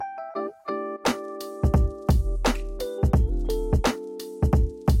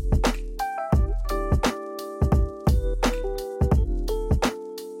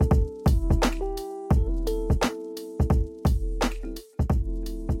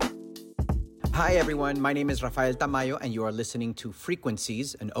Hi, everyone. My name is Rafael Tamayo, and you are listening to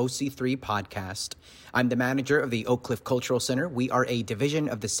Frequencies, an OC3 podcast. I'm the manager of the Oak Cliff Cultural Center. We are a division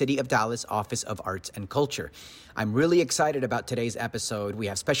of the City of Dallas Office of Arts and Culture. I'm really excited about today's episode. We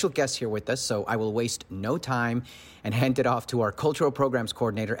have special guests here with us, so I will waste no time and hand it off to our Cultural Programs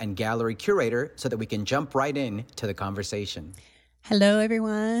Coordinator and Gallery Curator so that we can jump right in to the conversation. Hello,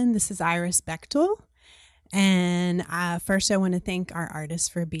 everyone. This is Iris Bechtel. And first, I want to thank our artists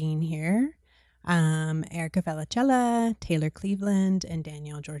for being here. Erica Felicella, Taylor Cleveland, and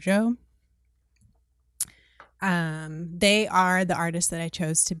Danielle Georgiou. They are the artists that I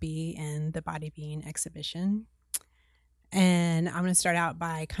chose to be in the Body Being exhibition. And I'm going to start out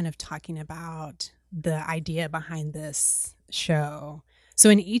by kind of talking about the idea behind this show. So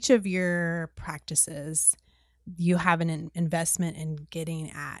in each of your practices, you have an investment in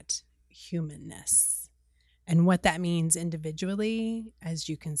getting at humanness and what that means individually as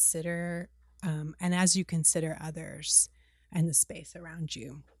you consider and as you consider others and the space around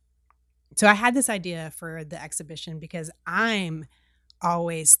you. So I had this idea for the exhibition because I'm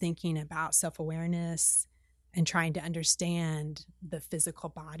always thinking about self-awareness and trying to understand the physical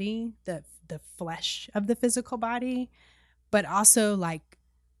body, the flesh of the physical body, but also like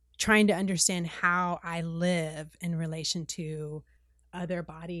trying to understand how I live in relation to other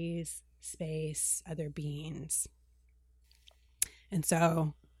bodies, space, other beings. And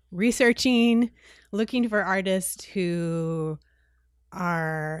so researching, looking for artists who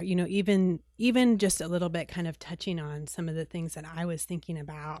are, you know, even just a little bit kind of touching on some of the things that I was thinking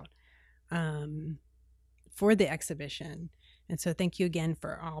about for the exhibition. And so thank you again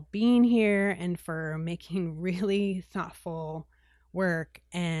for all being here and for making really thoughtful work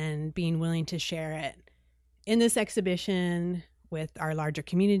and being willing to share it in this exhibition with our larger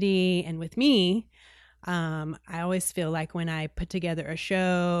community and with me. I always feel like when I put together a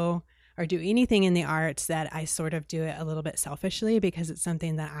show or do anything in the arts that I sort of do it a little bit selfishly because it's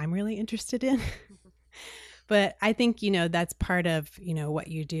something that I'm really interested in. But I think, you know, that's part of, you know, what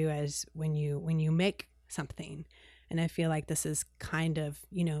you do as when you make something. And I feel like this is kind of,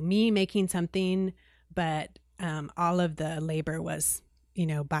 you know, me making something, but all of the labor was, you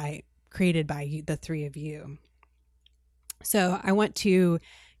know, created by you, the three of you. So I want to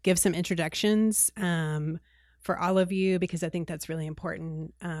give some introductions for all of you because I think that's really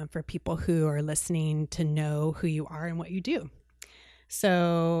important for people who are listening to know who you are and what you do.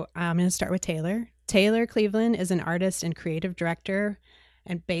 So I'm going to start with Taylor. Taylor Cleveland is an artist and creative director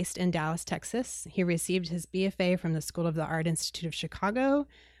and based in Dallas, Texas. He received his BFA from the School of the Art Institute of Chicago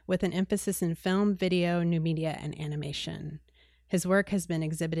with an emphasis in film, video, new media, and animation. His work has been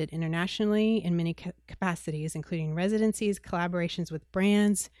exhibited internationally in many capacities, including residencies, collaborations with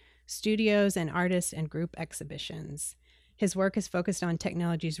brands, studios, and artists, and group exhibitions. His work is focused on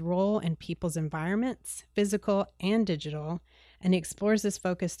technology's role in people's environments, physical and digital, and he explores this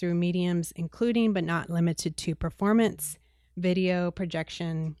focus through mediums including but not limited to performance, video,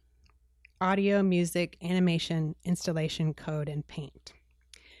 projection, audio, music, animation, installation, code, and paint.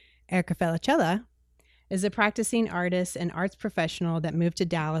 Erica Felicella is a practicing artist and arts professional that moved to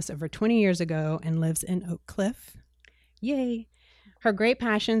Dallas over 20 years ago and lives in Oak Cliff. Yay! Her great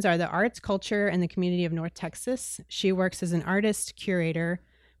passions are the arts, culture, and the community of North Texas. She works as an artist, curator,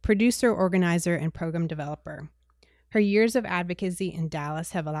 producer, organizer, and program developer. Her years of advocacy in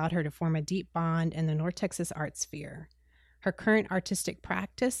Dallas have allowed her to form a deep bond in the North Texas art sphere. Her current artistic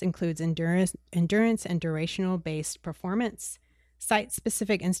practice includes endurance and durational-based performance,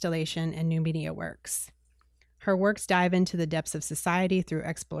 site-specific installation, and new media works. Her works dive into the depths of society through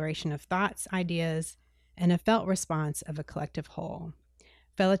exploration of thoughts, ideas, and a felt response of a collective whole.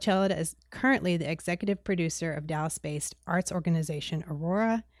 Felicella is currently the executive producer of Dallas-based arts organization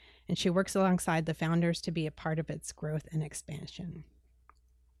Aurora, and she works alongside the founders to be a part of its growth and expansion.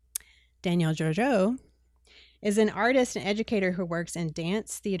 Danielle Georgiou is an artist and educator who works in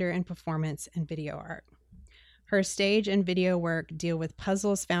dance, theater, and performance and video art. Her stage and video work deal with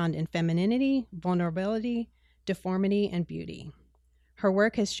puzzles found in femininity, vulnerability, deformity, and beauty. Her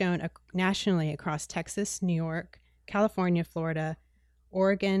work has shown nationally across Texas, New York, California, Florida,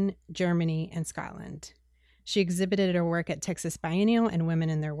 Oregon, Germany, and Scotland. She exhibited her work at Texas Biennial and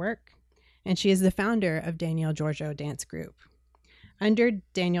Women in Their Work, and she is the founder of Danielle Georgiou Dance Group. Under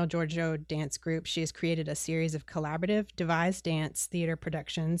Danielle Georgiou Dance Group, she has created a series of collaborative, devised dance theater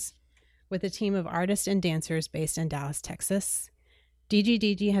productions with a team of artists and dancers based in Dallas, Texas.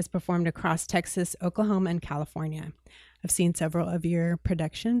 DGDG has performed across Texas, Oklahoma, and California. I've seen several of your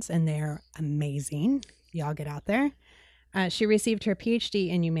productions, and they're amazing. Y'all get out there. She received her PhD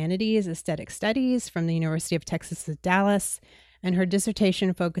in Humanities Aesthetic Studies from the University of Texas at Dallas, and her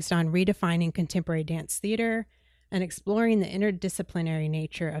dissertation focused on redefining contemporary dance theater and exploring the interdisciplinary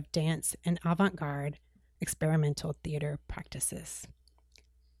nature of dance and avant-garde experimental theater practices.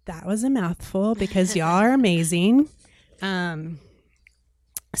 That was a mouthful because y'all are amazing. So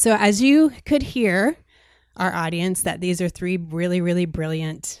as you could hear, our audience, that these are three really, really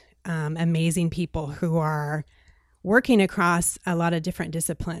brilliant, amazing people who are working across a lot of different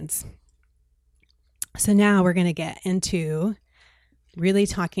disciplines. So now we're going to get into really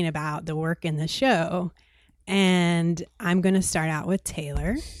talking about the work in the show. And I'm going to start out with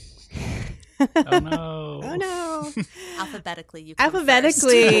Taylor. Oh, no. Oh, no. Alphabetically, you come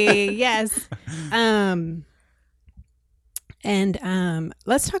Alphabetically, first. yes. And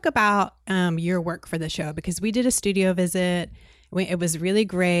let's talk about your work for the show, because we did a studio visit. It was really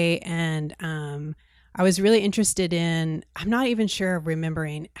great. And I was really interested in, I'm not even sure of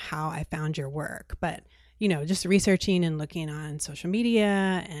remembering how I found your work, but, just researching and looking on social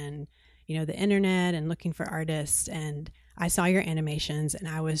media and, the internet and looking for artists. And I saw your animations and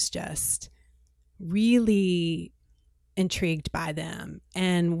I was just really intrigued by them.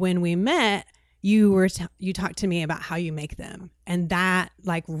 And when we met, you talked to me about how you make them, and that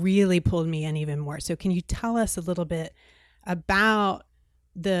really pulled me in even more. So can you tell us a little bit about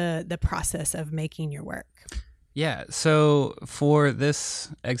the process of making your work? Yeah. So for this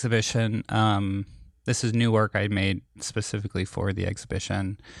exhibition, this is new work I made specifically for the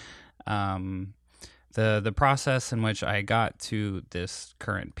exhibition. The process in which I got to this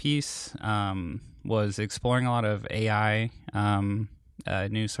current piece was exploring a lot of AI,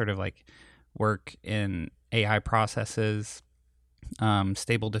 new sort of work in AI processes,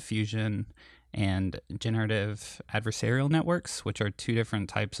 stable diffusion, and generative adversarial networks, which are two different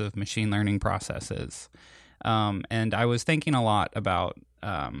types of machine learning processes. And I was thinking a lot about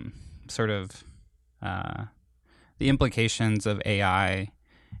the implications of AI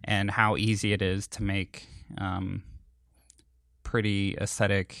and how easy it is to make pretty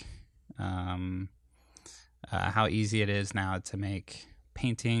aesthetic, how easy it is now to make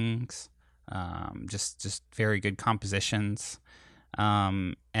paintings, just very good compositions.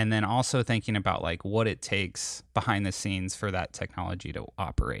 And then also thinking about what it takes behind the scenes for that technology to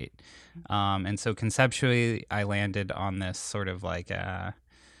operate. And so conceptually, I landed on this sort of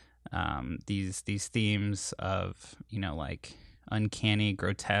these themes of, uncanny,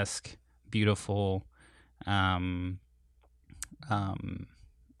 grotesque, beautiful, themes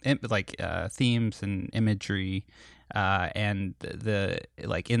and imagery, and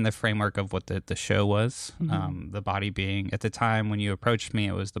in the framework of what the show was, the body being, at the time when you approached me,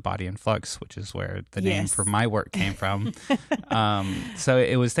 it was The Body in Flux, which is where the name for my work came from. So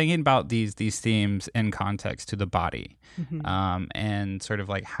it was thinking about these themes in context to the body, and sort of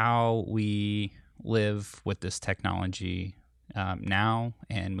how we live with this technology now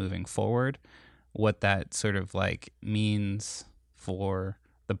and moving forward, what that sort of means for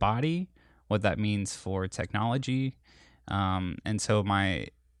the body, what that means for technology. And so my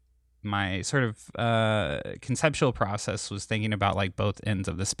sort of conceptual process was thinking about both ends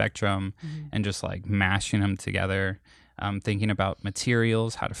of the spectrum, and just mashing them together, thinking about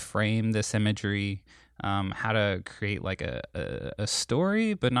materials, how to frame this imagery, how to create a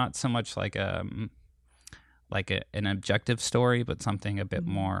story, but not so much an objective story, but something a bit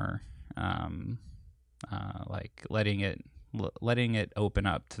more letting it open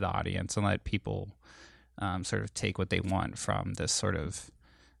up to the audience and let people sort of take what they want from this sort of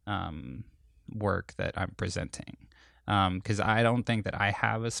work that I'm presenting. Because I don't think that I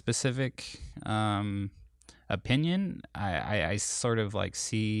have a specific opinion. I sort of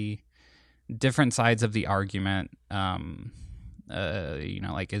see different sides of the argument.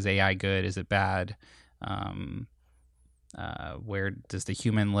 Is AI good? Is it bad? Where does the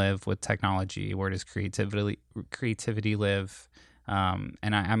human live with technology? Where does creativity live? And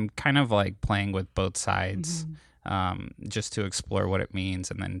I'm kind of playing with both sides, just to explore what it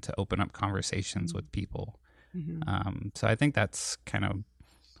means, and then to open up conversations with people. So I think that's kind of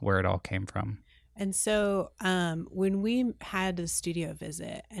where it all came from. And so when we had a studio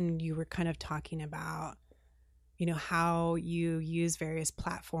visit and you were kind of talking about, how you use various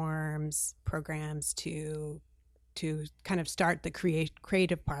platforms, programs to kind of start the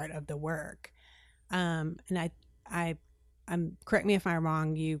creative part of the work. And I'm correct me if I'm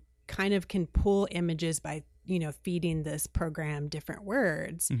wrong, you kind of can pull images by, feeding this program different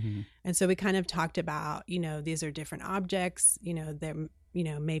words. And so we kind of talked about, these are different objects, they're,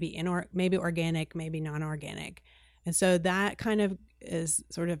 maybe maybe organic, maybe non-organic. And so that kind of is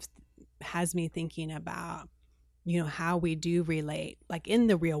sort of has me thinking about, how we do relate, in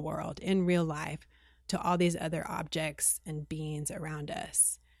the real world, in real life, to all these other objects and beings around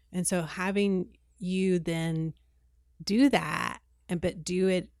us. And so having you then do that, but do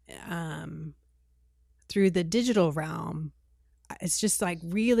it through the digital realm, it's just like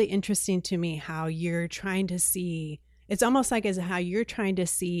really interesting to me how you're trying to see, it's almost like as how you're trying to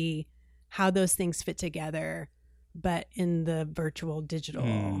see how those things fit together, but in the virtual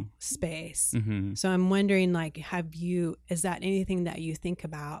digital space. Mm-hmm. So I'm wondering, like, is that anything that you think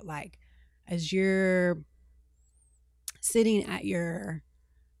about, like, as you're sitting at your,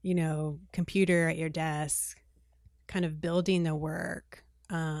 computer at your desk, kind of building the work,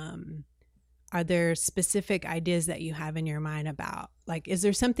 are there specific ideas that you have in your mind about, like, is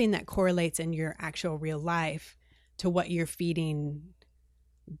there something that correlates in your actual real life to what you're feeding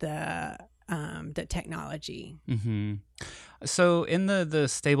the technology? Mm-hmm. So in the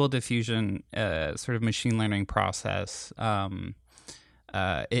Stable Diffusion sort of machine learning process,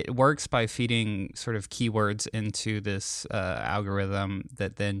 it works by feeding sort of keywords into this algorithm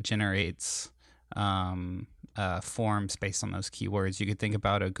that then generates forms based on those keywords. You could think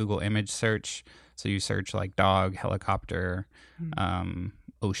about a Google image search. So you search like dog, helicopter,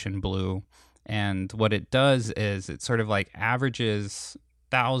 ocean blue. And what it does is it sort of like averages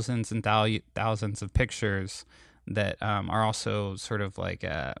thousands and thousands of pictures that are also sort of like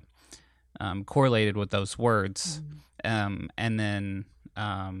correlated with those words, and then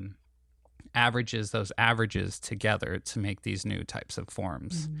averages those averages together to make these new types of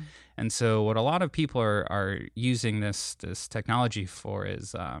forms. And so what a lot of people are using this technology for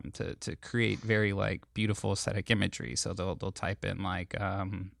is to create very like beautiful aesthetic imagery. So they'll type in like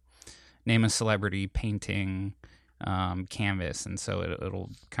name a celebrity painting canvas, and so it'll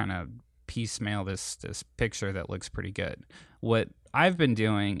kind of piecemeal this picture that looks pretty good. What I've been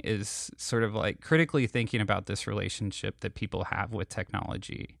doing is sort of like critically thinking about this relationship that people have with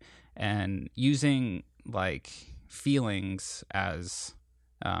technology and using like feelings as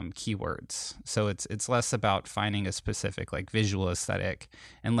keywords. So it's less about finding a specific like visual aesthetic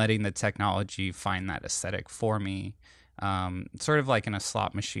and letting the technology find that aesthetic for me, sort of like in a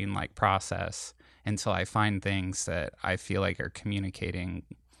slot machine like process, until I find things that I feel like are communicating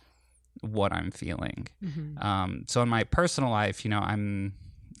what I'm feeling. So in my personal life, I'm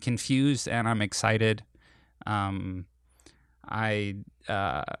confused and I'm excited. I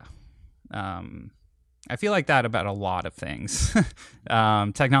feel like that about a lot of things.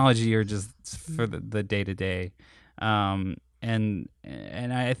 Technology or just for the day to day. And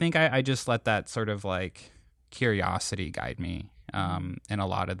I think I just let that sort of like curiosity guide me in a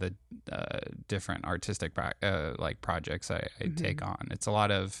lot of the different artistic like projects I take on. It's a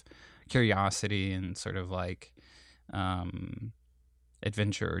lot of curiosity and sort of like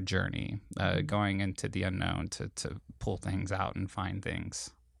adventure or journey, going into the unknown to pull things out and find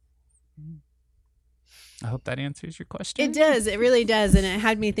things. I hope that answers your question. It does. It really does. And it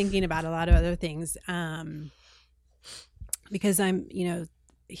had me thinking about a lot of other things, because I'm,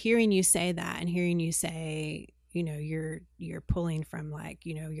 hearing you say that and hearing you say, you're pulling from like,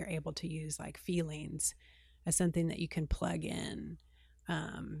 you're able to use like feelings as something that you can plug in.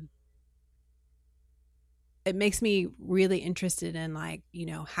 It makes me really interested in like,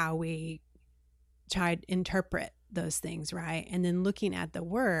 how we try to interpret those things, right? And then looking at the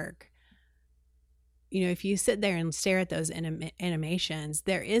work, if you sit there and stare at those animations,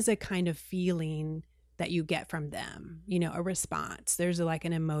 there is a kind of feeling that you get from them, a response. There's like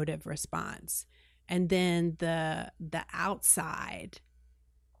an emotive response. And then the outside,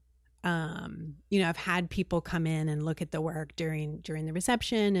 I've had people come in and look at the work during the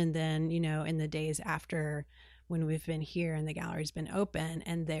reception, and then, in the days after when we've been here and the gallery's been open,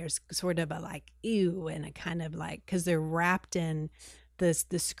 and there's sort of a like ew and a kind of like, because they're wrapped in this,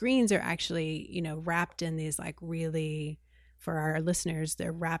 the screens are actually, wrapped in these like really, for our listeners,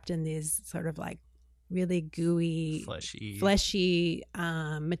 they're wrapped in these sort of like really gooey, fleshy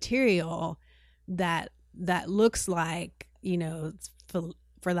material that looks like,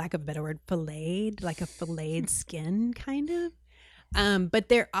 for lack of a better word, filleted, like a filleted skin kind of. But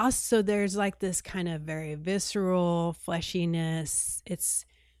there's like this kind of very visceral fleshiness. It's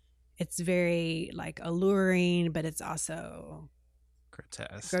very like alluring, but it's also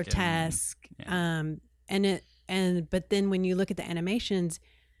grotesque. But then when you look at the animations,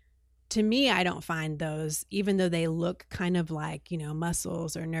 to me, I don't find those, even though they look kind of like,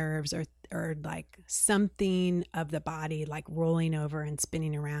 muscles or nerves or like something of the body, like rolling over and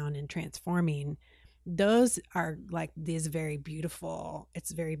spinning around and transforming. Those are like these very beautiful,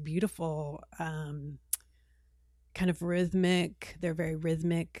 kind of rhythmic. They're very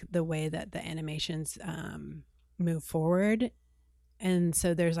rhythmic, the way that the animations move forward. And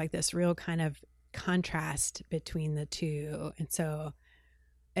so there's like this real kind of contrast between the two. And so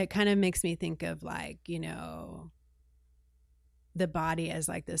it kind of makes me think of like, you know, the body as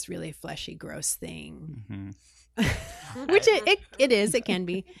like this really fleshy, gross thing, which it is, it can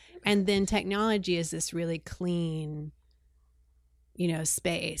be. And then technology is this really clean, you know,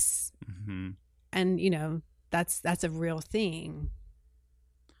 space. And, you know, that's a real thing.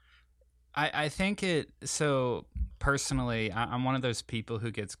 I think so personally, I'm one of those people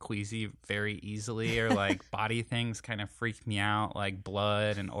who gets queasy very easily, or like body things kind of freak me out, like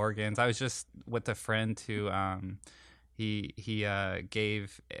blood and organs. I was just with a friend who, he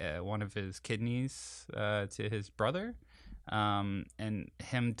gave one of his kidneys to his brother, and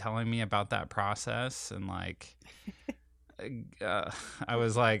him telling me about that process, and like I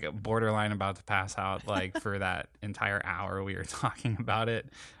was like borderline about to pass out like for that entire hour we were talking about it.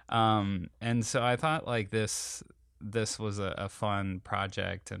 And so I thought like this was a fun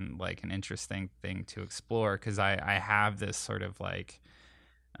project and like an interesting thing to explore, because I have this sort of like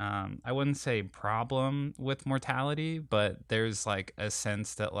I wouldn't say problem with mortality, but there's like a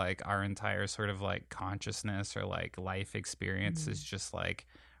sense that like our entire sort of like consciousness or like life experience is just like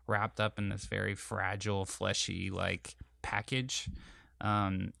wrapped up in this very fragile, fleshy like package.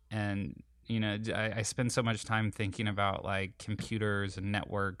 And you know, I spend so much time thinking about like computers and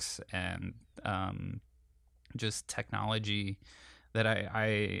networks and just technology that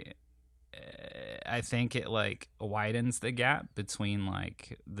I think it like widens the gap between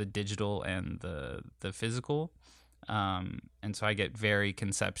like the digital and the physical. And so I get very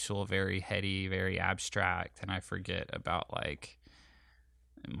conceptual, very heady, very abstract, and I forget about like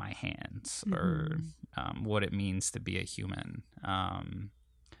my hands or what it means to be a human.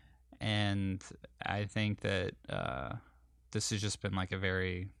 And I think that this has just been like a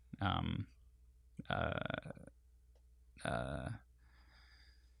very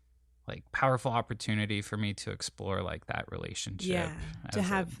like powerful opportunity for me to explore like that relationship. Yeah, to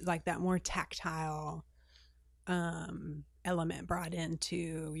have like that more tactile element brought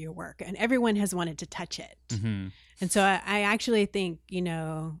into your work, and everyone has wanted to touch it. And so I actually think, you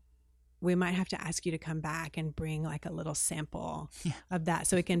know, we might have to ask you to come back and bring like a little sample of that,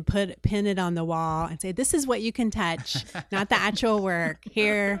 so we can pin it on the wall and say, this is what you can touch, not the actual work.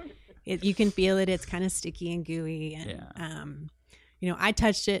 Here, you can feel it. It's kind of sticky and gooey, and you know, I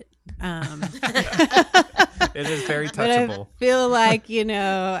touched it. It is very touchable. I feel like, you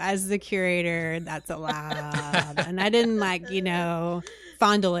know, as the curator, that's allowed. And I didn't like, you know,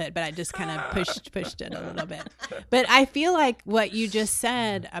 fondle it, but I just kind of pushed it a little bit. But I feel like what you just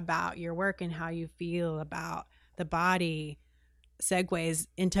said about your work and how you feel about the body segues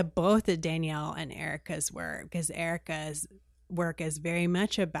into both of Danielle and Erica's work, because Erica's work is very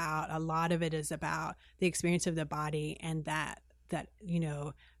much about, a lot of it is about the experience of the body and that, you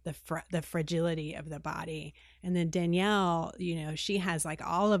know, the fragility of the body. And then Danielle, you know, she has like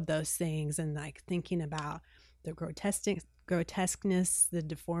all of those things, and like thinking about the grotesqueness, the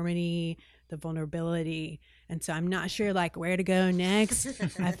deformity, the vulnerability. And so I'm not sure like where to go next.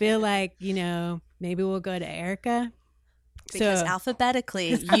 I feel like, you know, maybe we'll go to Erica. Because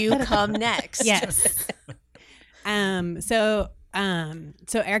alphabetically, you come next. Yes. So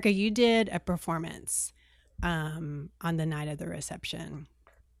Erica, you did a performance on the night of the reception.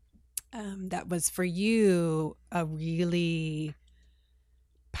 That was for you a really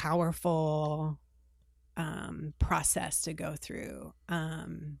powerful process to go through.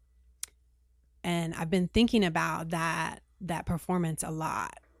 And I've been thinking about that performance a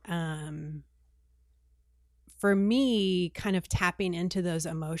lot. For me, kind of tapping into those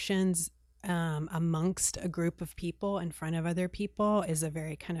emotions amongst a group of people in front of other people is a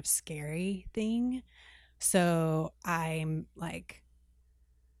very kind of scary thing. So I'm like,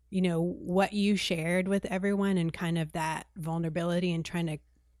 you know, what you shared with everyone and kind of that vulnerability and trying to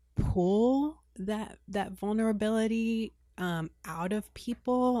pull that vulnerability out of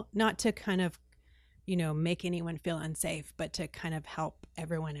people, not to kind of, you know, make anyone feel unsafe, but to kind of help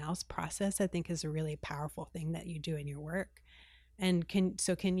everyone else process, I think is a really powerful thing that you do in your work. And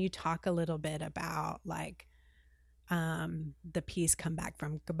can you talk a little bit about like the piece Come Back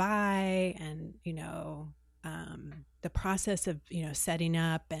from Goodbye, and, you know, the process of, you know, setting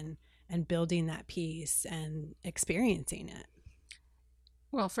up and building that piece and experiencing it?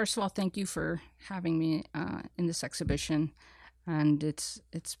 Well, first of all, thank you for having me in this exhibition. And it's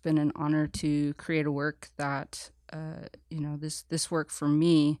been an honor to create a work that, you know, this work for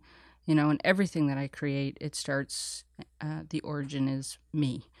me, you know, and everything that I create, it starts, the origin is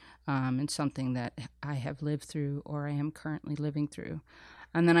me. And something that I have lived through or I am currently living through.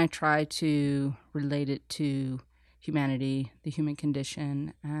 And then I try to relate it to humanity, the human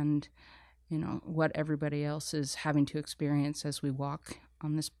condition, and what everybody else is having to experience as we walk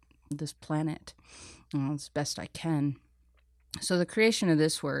on this planet as best I can. So the creation of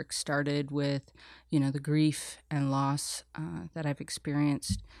this work started with, the grief and loss that I've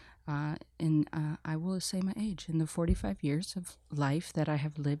experienced in, I will say my age, in the 45 years of life that I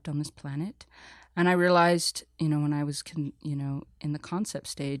have lived on this planet. And I realized, when I was, in the concept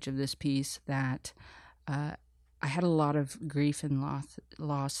stage of this piece, that I had a lot of grief and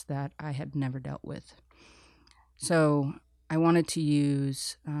loss that I had never dealt with. So I wanted to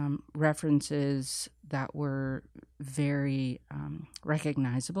use references that were very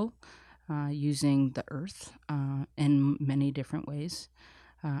recognizable, using the earth in many different ways.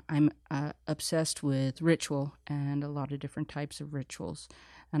 I'm obsessed with ritual and a lot of different types of rituals.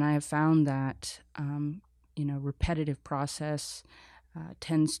 And I have found that, repetitive process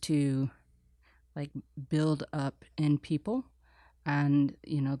tends to build up in people, and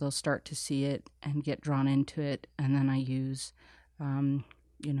they'll start to see it and get drawn into it. And then I use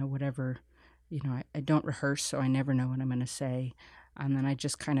whatever, I don't rehearse, so I never know what I'm going to say, and then I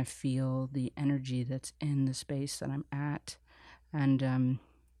just kind of feel the energy that's in the space that I'm at. And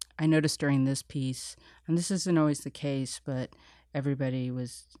I noticed during this piece, and this isn't always the case, but everybody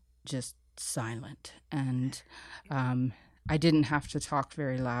was just silent, and I didn't have to talk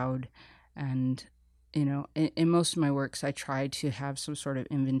very loud. And, in most of my works, I try to have some sort of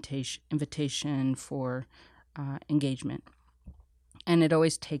invitation for engagement. And it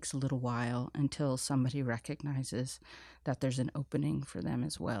always takes a little while until somebody recognizes that there's an opening for them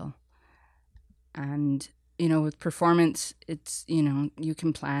as well. And, with performance, it's, you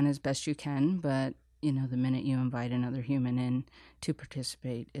can plan as best you can, but, the minute you invite another human in to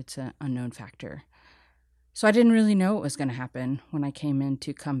participate, it's an unknown factor. So I didn't really know what was going to happen when I came in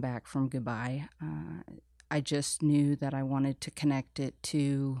to come back from Goodbye. I just knew that I wanted to connect it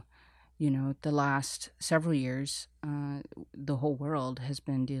to, the last several years. The whole world has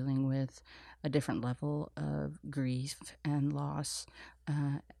been dealing with a different level of grief and loss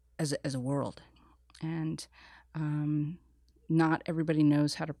as a world. And not everybody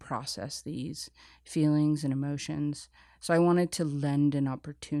knows how to process these feelings and emotions. So I wanted to lend an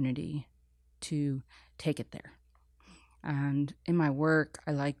opportunity to take it there. And in my work,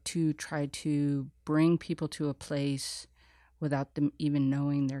 I like to try to bring people to a place without them even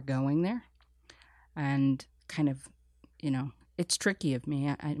knowing they're going there. And kind of, it's tricky of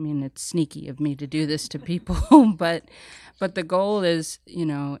me. I mean, it's sneaky of me to do this to people, but the goal is,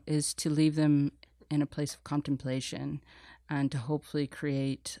 is to leave them in a place of contemplation and to hopefully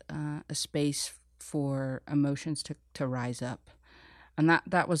create a space for emotions to rise up. And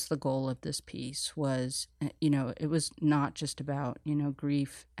that was the goal of this piece, was, it was not just about,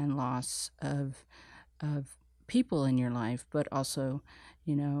 grief and loss of people in your life, but also,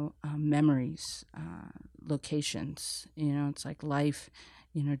 memories, locations. It's like life,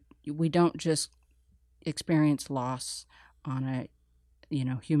 we don't just experience loss on a,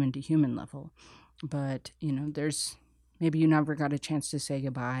 human to human level, but, there's, maybe you never got a chance to say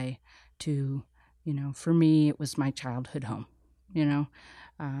goodbye to, for me, it was my childhood home.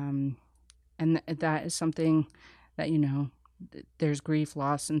 And that is something that, there's grief,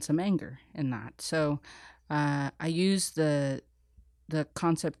 loss, and some anger in that. So I use the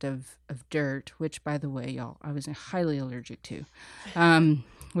concept of dirt, which, by the way, y'all, I was highly allergic to,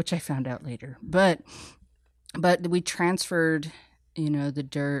 which I found out later. But we transferred, the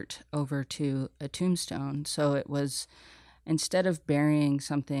dirt over to a tombstone. So it was, instead of burying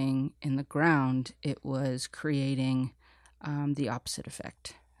something in the ground, it was creating the opposite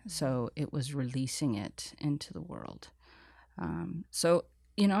effect. So it was releasing it into the world. So,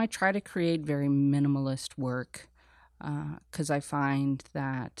 I try to create very minimalist work because I find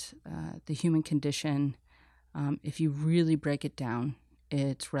that the human condition, if you really break it down,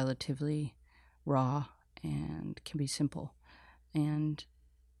 it's relatively raw and can be simple. And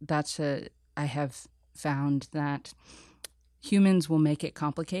I have found that humans will make it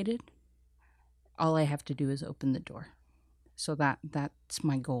complicated. All I have to do is open the door. So that's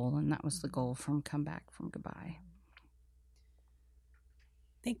my goal, and that was the goal from Come Back from Goodbye.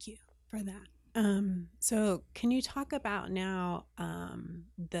 Thank you for that. So can you talk about now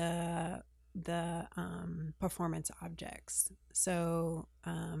the performance objects? So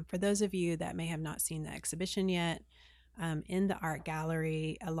for those of you that may have not seen the exhibition yet, in the art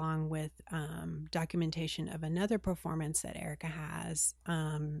gallery, along with documentation of another performance that Erica has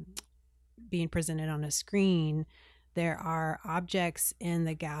being presented on a screen, there are objects in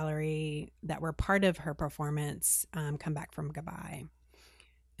the gallery that were part of her performance, Come Back from Goodbye.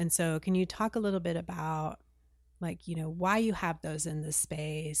 And so can you talk a little bit about, why you have those in the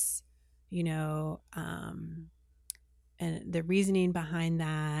space, you know, and the reasoning behind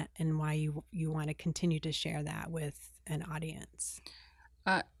that, and why you want to continue to share that with an audience.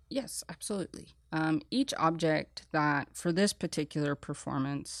 Yes, absolutely. Each object that for this particular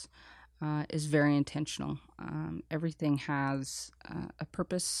performance is very intentional. Everything has a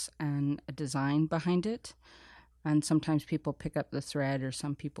purpose and a design behind it. And sometimes people pick up the thread or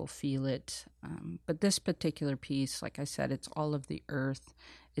some people feel it. But this particular piece, like I said, it's all of the earth.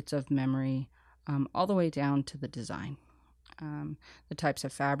 It's of memory, all the way down to the design. The types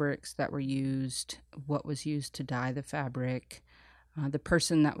of fabrics that were used, what was used to dye the fabric, the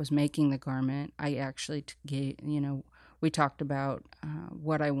person that was making the garment. I actually gave, we talked about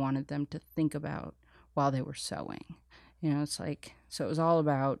what I wanted them to think about while they were sewing. It's like, so it was all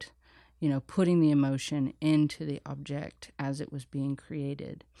about, putting the emotion into the object as it was being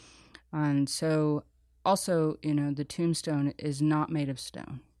created. And so also, the tombstone is not made of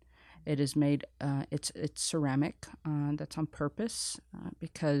stone. It is made, it's ceramic. That's on purpose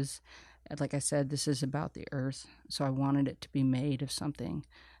because, like I said, this is about the earth. So I wanted it to be made of something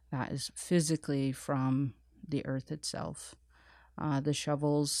that is physically from the earth itself. The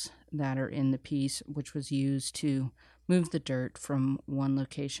shovels that are in the piece, which was used to move the dirt from one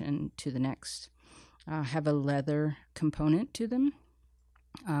location to the next, have a leather component to them.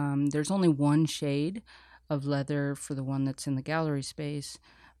 There's only one shade of leather for the one that's in the gallery space,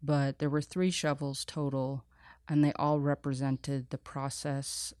 but there were 3 shovels total, and they all represented the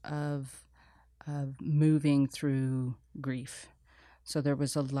process of moving through grief. So there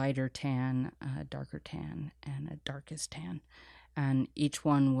was a lighter tan, a darker tan, and a darkest tan. And each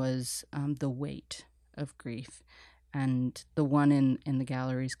one was the weight of grief. And the one in the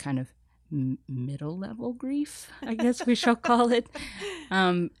gallery is kind of middle level grief, I guess we shall call it.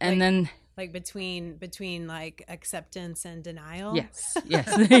 And then like between like acceptance and denial. Yes,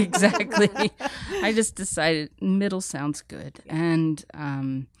 exactly. I just decided middle sounds good. And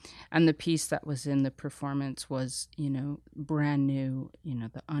the piece that was in the performance was, brand new,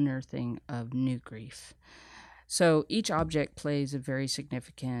 the unearthing of new grief. So each object plays a very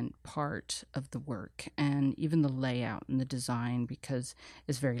significant part of the work, and even the layout and the design, because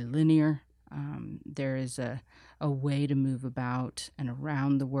it's very linear. There is a way to move about and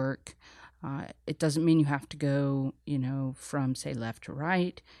around the work. It doesn't mean you have to go, from, say, left to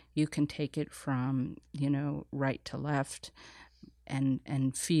right. You can take it from, right to left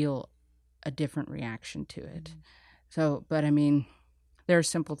and feel a different reaction to it. Mm-hmm. So, but I mean, there are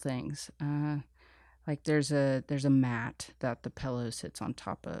simple things. Like there's a mat that the pillow sits on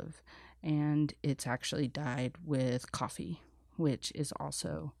top of, and it's actually dyed with coffee, which is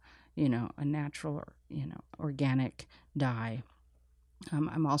also, a natural, organic dye.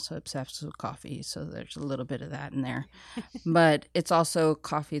 I'm also obsessed with coffee, so there's a little bit of that in there. But it's also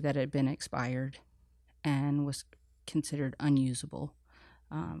coffee that had been expired and was considered unusable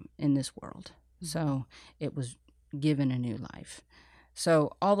in this world. Mm-hmm. So it was given a new life.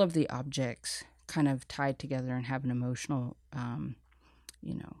 So all of the objects kind of tied together and have an emotional,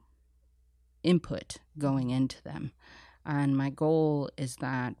 input going into them. And my goal is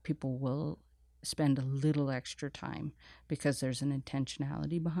that people will spend a little extra time because there's an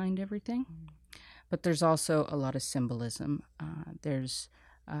intentionality behind everything. Mm. But there's also a lot of symbolism. There's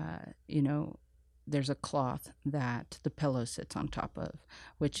a cloth that the pillow sits on top of,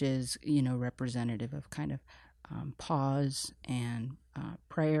 which is, representative of kind of pause and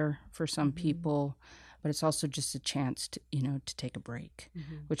prayer for some people. But it's also just a chance to, to take a break,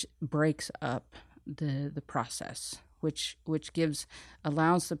 which breaks up the process, which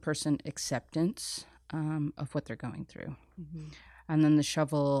allows the person acceptance of what they're going through. Mm-hmm. And then the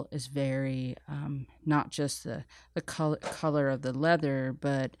shovel is very, not just the color of the leather,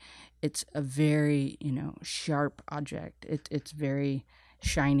 but it's a very, sharp object. It's very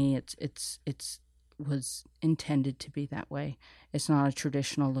shiny. It's was intended to be that way. It's not a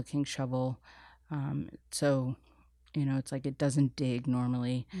traditional looking shovel. So, it's like it doesn't dig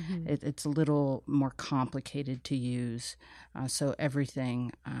normally. Mm-hmm. It's a little more complicated to use. So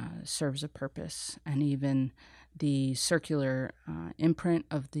everything serves a purpose. And even the circular imprint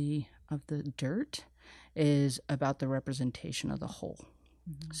of the dirt is about the representation of the whole.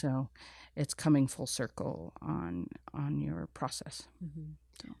 Mm-hmm. So it's coming full circle on your process. Mm-hmm.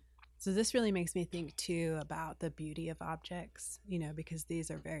 So this really makes me think, too, about the beauty of objects, because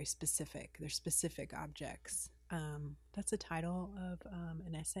these are very specific. They're specific objects. That's the title of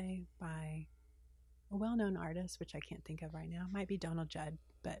an essay by a well-known artist, which I can't think of right now. It might be Donald Judd,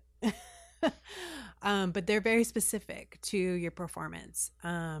 but but they're very specific to your performance.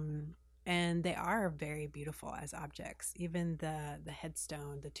 And they are very beautiful as objects. Even the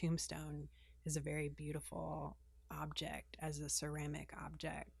headstone, the tombstone, is a very beautiful object as a ceramic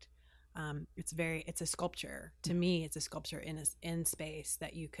object. It's a sculpture. To me, it's a sculpture in space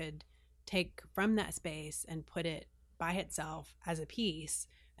that you could take from that space and put it by itself as a piece.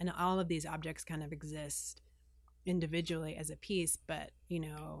 And all of these objects kind of exist individually as a piece, but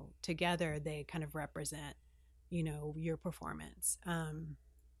together they kind of represent your performance.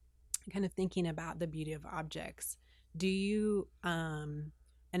 Kind of thinking about the beauty of objects, do you and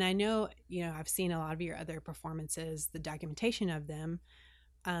I know I've seen a lot of your other performances, the documentation of them.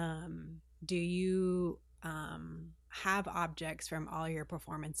 Do you have objects from all your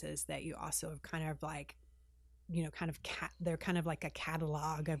performances that you also have kind of like they're kind of like a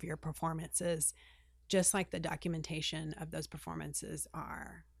catalog of your performances, just like the documentation of those performances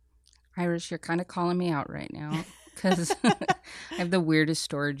are? Iris, you're kind of calling me out right now because I have the weirdest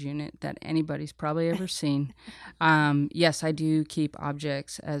storage unit that anybody's probably ever seen. Yes, I do keep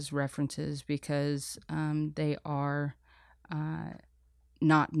objects as references because they are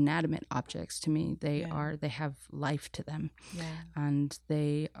not inanimate objects to me. They have life to them. Yeah. And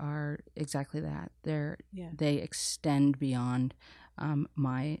they are exactly that. They extend beyond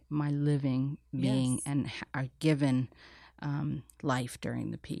my living being and are given life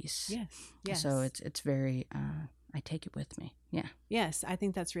during the piece. Yes. So it's very I take it with me. Yeah. Yes, I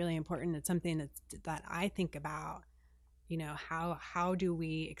think that's really important. It's something that I think about. How do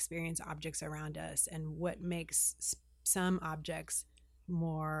we experience objects around us, and what makes some objects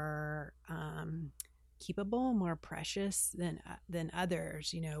more keepable, more precious than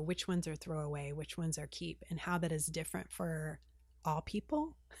others? Which ones are throwaway, which ones are keep, and how that is different for all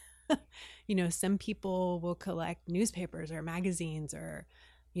people. Some people will collect newspapers or magazines, or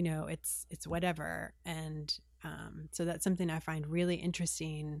it's whatever. And so that's something I find really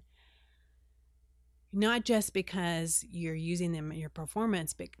interesting, not just because you're using them in your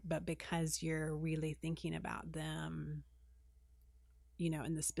performance, but because you're really thinking about them,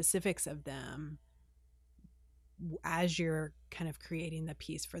 and the specifics of them as you're kind of creating the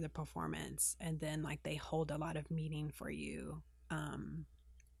piece for the performance. And then like they hold a lot of meaning for you.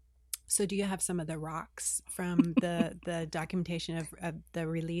 So do you have some of the rocks from the documentation of the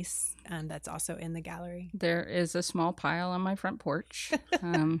release that's also in the gallery? There is a small pile on my front porch.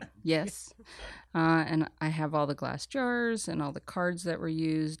 Yes. And I have all the glass jars and all the cards that were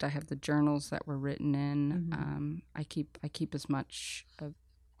used. I have the journals that were written in. Mm-hmm. I keep as much of,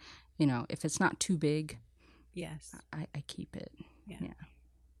 if it's not too big. Yes. I keep it. Yeah.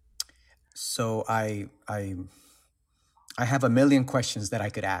 So I have a million questions that I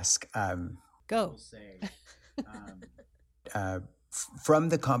could ask. Go. From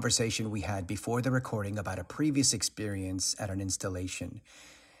the conversation we had before the recording about a previous experience at an installation,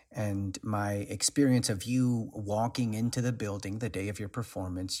 and my experience of you walking into the building the day of your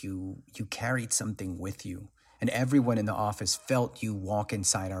performance, you carried something with you, and everyone in the office felt you walk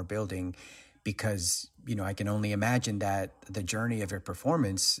inside our building because, I can only imagine that the journey of your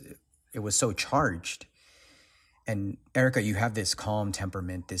performance, it was so charged. And Erica, you have this calm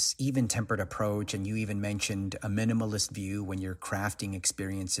temperament, this even-tempered approach, and you even mentioned a minimalist view when you're crafting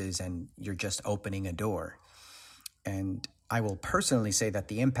experiences and you're just opening a door. And I will personally say that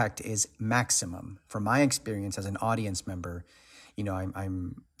the impact is maximum. From my experience as an audience member,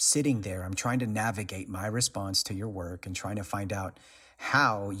 I'm sitting there, I'm trying to navigate my response to your work and trying to find out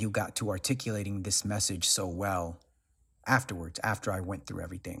how you got to articulating this message so well afterwards, after I went through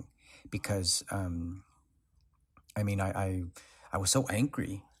everything. Because, I was so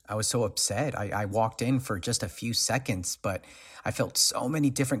angry. I was so upset. I walked in for just a few seconds, but I felt so many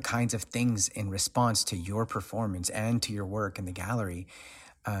different kinds of things in response to your performance and to your work in the gallery.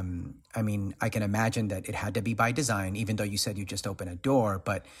 I can imagine that it had to be by design, even though you said you just opened a door.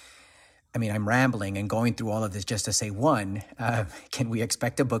 But I'm rambling and going through all of this just to say, one, can we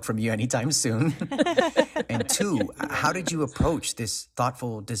expect a book from you anytime soon? And two, how did you approach this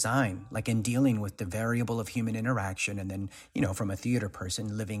thoughtful design, like in dealing with the variable of human interaction? And then, from a theater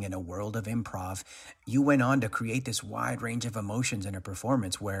person living in a world of improv, you went on to create this wide range of emotions in a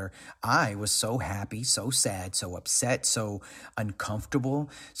performance where I was so happy, so sad, so upset, so uncomfortable,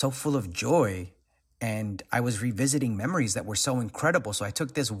 so full of joy. And I was revisiting memories that were so incredible. So I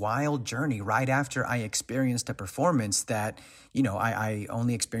took this wild journey right after I experienced a performance that, I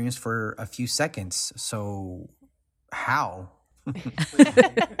only experienced for a few seconds. So how?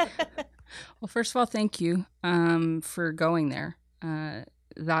 Well, first of all, thank you for going there.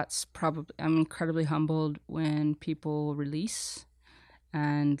 That's probably, I'm incredibly humbled when people release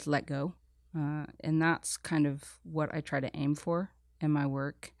and let go. And that's kind of what I try to aim for in my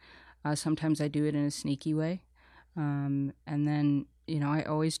work. Sometimes I do it in a sneaky way. And then, I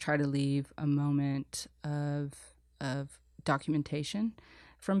always try to leave a moment of documentation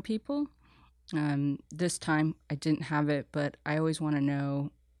from people. This time I didn't have it, but I always want to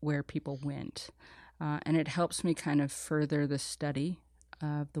know where people went. And it helps me kind of further the study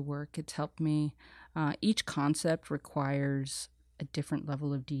of the work. It's helped me. Each concept requires a different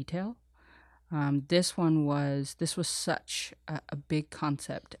level of detail. This was such a big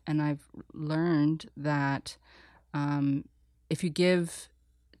concept, and I've learned that if you give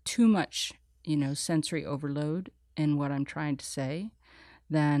too much, sensory overload in what I'm trying to say,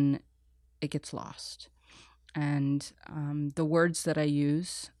 then it gets lost. And the words that I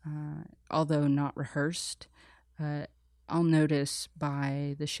use, although not rehearsed, I'll notice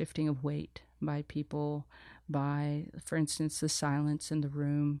by the shifting of weight by people, by, for instance, the silence in the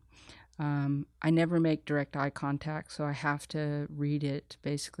room. I never make direct eye contact, so I have to read it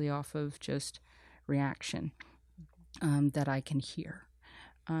basically off of just reaction that I can hear.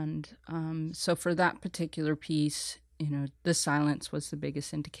 And so for that particular piece, the silence was the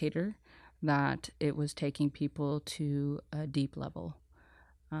biggest indicator that it was taking people to a deep level.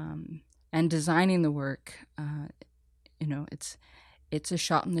 And designing the work, it's a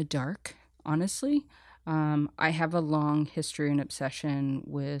shot in the dark, honestly. I have a long history and obsession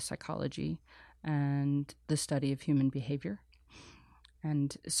with psychology and the study of human behavior.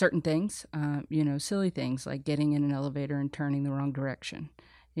 And certain things, silly things like getting in an elevator and turning the wrong direction,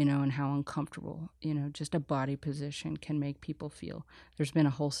 and how uncomfortable, just a body position can make people feel. There's been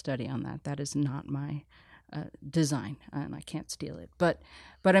a whole study on that. That is not my design, and I can't steal it. But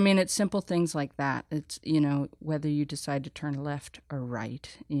I mean, it's simple things like that. It's, whether you decide to turn left or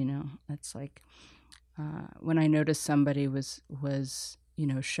right, it's like when I noticed somebody was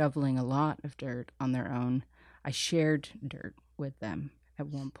shoveling a lot of dirt on their own, I shared dirt with them at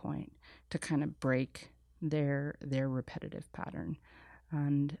one point to kind of break their repetitive pattern.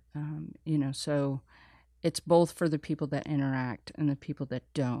 And, so it's both for the people that interact and the people that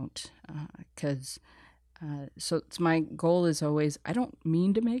don't, because so it's my goal is always, I don't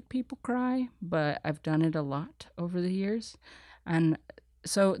mean to make people cry, but I've done it a lot over the years. And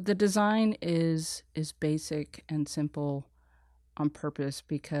so the design is basic and simple on purpose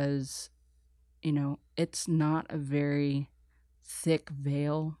because, it's not a very thick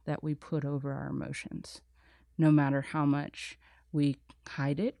veil that we put over our emotions. No matter how much we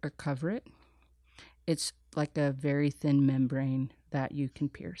hide it or cover it, it's like a very thin membrane that you can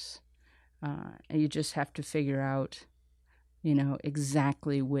pierce. And you just have to figure out,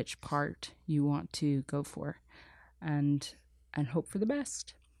 exactly which part you want to go for and hope for the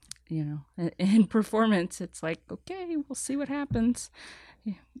best. In performance, it's like, okay, we'll see what happens.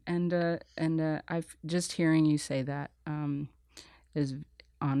 And I've just hearing you say that is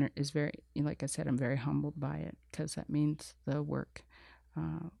very, like I said, I'm very humbled by it because that means the work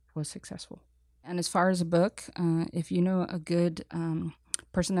was successful. And as far as a book, if you know a good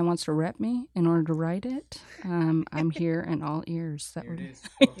person that wants to rep me in order to write it, I'm here and all ears. Here it is.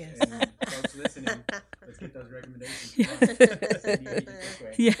 Yes. And folks listening, let's get those recommendations.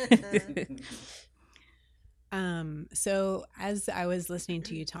 Yeah. So as I was listening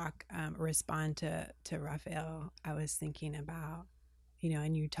to you talk, respond to Raphael, I was thinking about,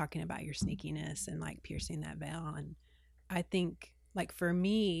 and you talking about your sneakiness and like piercing that veil. And I think like for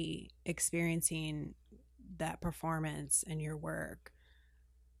me, experiencing that performance and your work,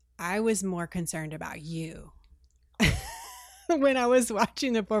 I was more concerned about you when I was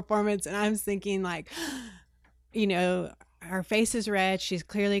watching the performance, and I'm thinking like, her face is red. She's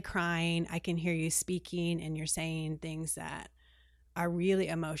clearly crying. I can hear you speaking and you're saying things that are really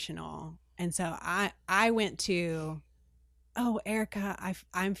emotional. And so I went to, oh, Erica,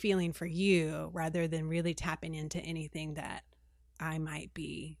 I'm feeling for you rather than really tapping into anything that I might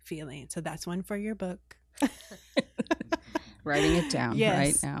be feeling. So that's one for your book. Writing it down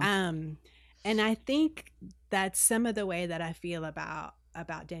right now. And I think that's some of the way that I feel about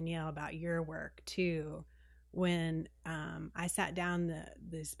Danielle, about your work too. When I sat down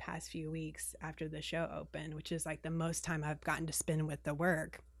this past few weeks after the show opened, which is like the most time I've gotten to spend with the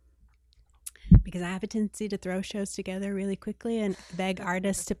work, because I have a tendency to throw shows together really quickly and beg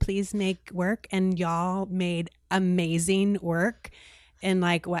artists to please make work. And y'all made amazing work in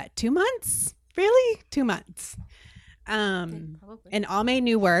like, 2 months? Really? 2 months. And all made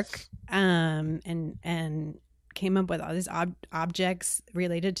new work and came up with all these objects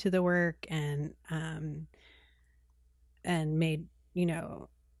related to the work and made,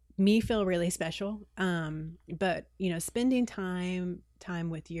 me feel really special. But, spending time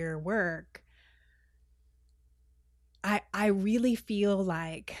with your work, I really feel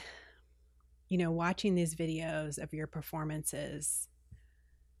like watching these videos of your performances,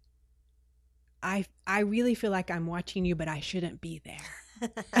 I really feel like I'm watching you, but I shouldn't be there.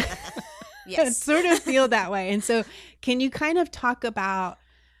 Yes. I sort of feel that way. And so can you kind of talk about,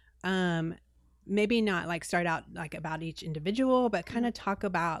 maybe not like start out like about each individual, but kind of talk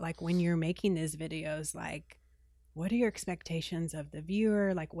about like when you're making these videos, like what are your expectations of the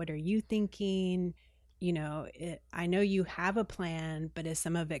viewer? Like, what are you thinking? I know you have a plan, but is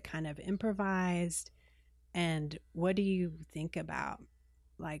some of it kind of improvised? And what do you think about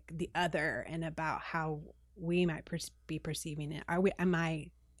like the other and about how we might be perceiving it? Am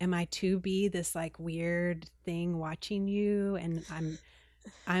I to be this like weird thing watching you and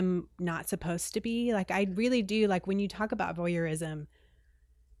I'm not supposed to be? Like, I really do, like when you talk about voyeurism,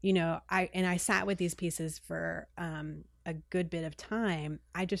 I sat with these pieces for a good bit of time.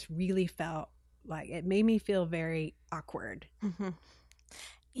 I just really felt like it made me feel very awkward. Mm-hmm.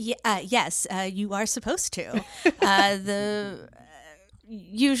 Yes, you are supposed to.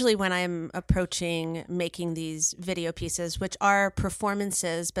 Usually when I'm approaching making these video pieces, which are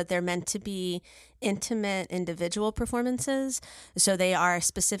performances, but they're meant to be intimate individual performances. So they are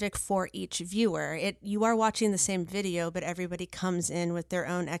specific for each viewer. You are watching the same video, but everybody comes in with their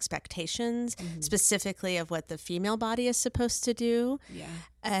own expectations, specifically of what the female body is supposed to do.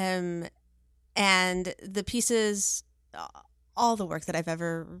 Yeah. And the pieces, all the work that I've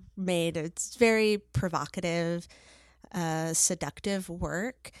ever made, it's very provocative, seductive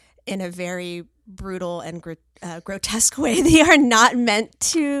work in a very brutal and grotesque way. They are not meant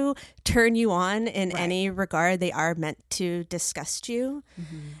to turn you on in any regard. They are meant to disgust you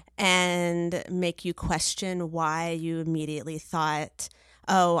and make you question why you immediately thought,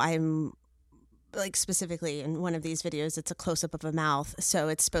 oh, I'm like specifically in one of these videos, it's a close-up of a mouth, so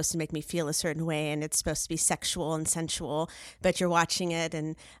it's supposed to make me feel a certain way and it's supposed to be sexual and sensual, but you're watching it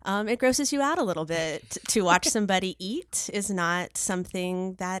and it grosses you out a little bit. To watch somebody eat is not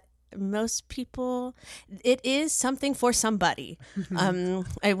something that most people, it is something for somebody.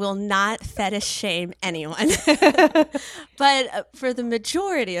 I will not fetish shame anyone. But for the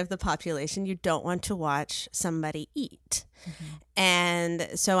majority of the population, you don't want to watch somebody eat. And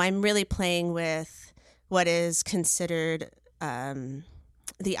so I'm really playing with what is considered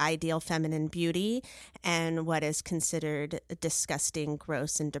the ideal feminine beauty and what is considered disgusting,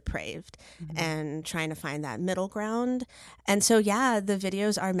 gross, and depraved, and trying to find that middle ground. And so, yeah, the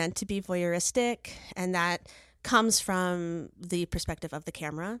videos are meant to be voyeuristic, and that comes from the perspective of the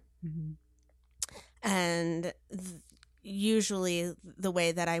camera. And usually the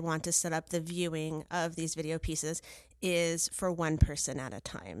way that I want to set up the viewing of these video pieces is for one person at a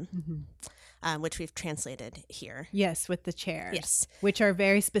time. Which we've translated here. Yes, with the chairs. Yes. Which are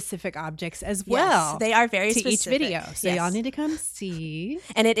very specific objects as well. Yes, they are very to specific. each video. So y'all need to come see.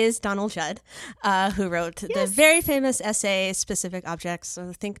 And it is Donald Judd who wrote the very famous essay, Specific Objects, I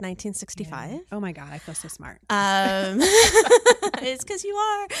think 1965. Yeah. Oh my God, I feel so smart. It's because you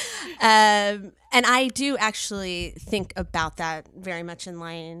are. And I do actually think about that very much in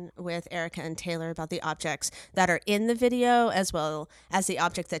line with Erica and Taylor about the objects that are in the video as well as the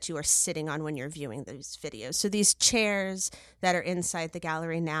object that you are sitting on when you're viewing these videos. So these chairs that are inside the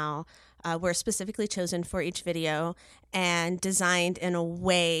gallery now were specifically chosen for each video and designed in a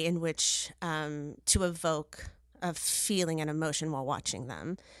way in which to evoke a feeling and emotion while watching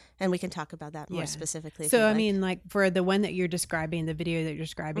them. And we can talk about that more specifically. So, I mean, like for the one that you're describing, the video that you're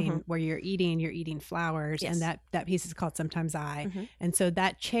describing where you're eating flowers, and that piece is called Sometimes I. And so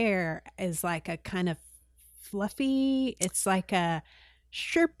that chair is like a kind of fluffy, it's like a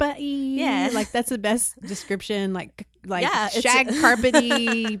Sherpa-y. Yeah. Like that's the best description, like shag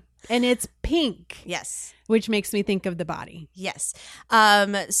carpety, and it's pink. Yes. Which makes me think of the body. Yes.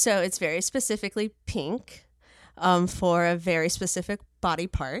 So it's very specifically pink. For a very specific body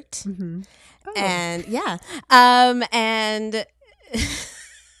part. Oh. And and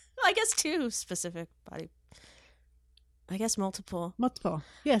I guess two specific body, I guess multiple.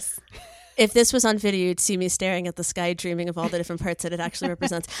 Yes. If this was on video, you'd see me staring at the sky, dreaming of all the different parts that it actually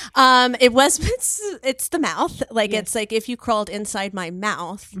represents. It's the mouth. Like it's like if you crawled inside my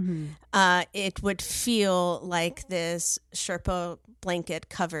mouth, it would feel like this Sherpa blanket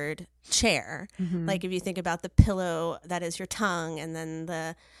covered chair. Like if you think about the pillow that is your tongue, and then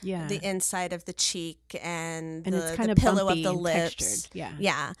the inside of the cheek, and it's kind of pillow of the lips.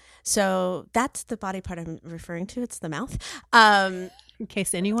 Textured. So that's the body part I'm referring to. It's the mouth. In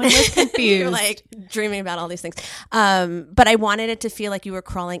case anyone was confused. You're like dreaming about all these things. But I wanted it to feel like you were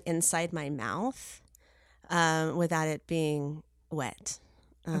crawling inside my mouth without it being wet.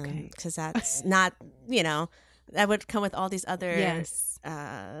 Because that's not, that would come with all these other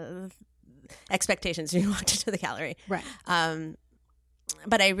expectations when you walked into the gallery. Right.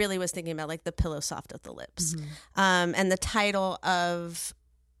 But I really was thinking about like the pillow soft of the lips. And the title of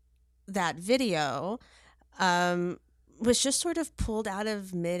that video was just sort of pulled out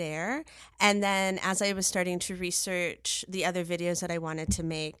of midair. And then as I was starting to research the other videos that I wanted to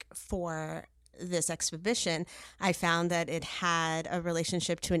make for this exhibition, I found that it had a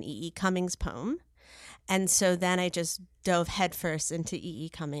relationship to an E.E. Cummings poem. And so then I just dove headfirst into E.E.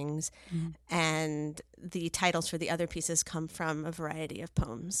 Cummings, and the titles for the other pieces come from a variety of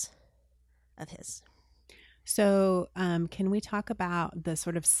poems of his. So can we talk about the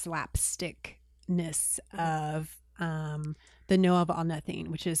sort of slapstickness of the No of All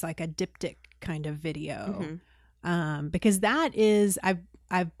Nothing, which is like a diptych kind of video? Because that is, I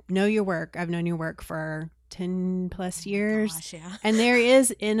know your work. I've known your work for 10 plus years. Gosh, yeah. And there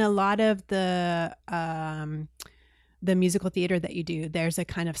is, in a lot of the musical theater that you do, there's a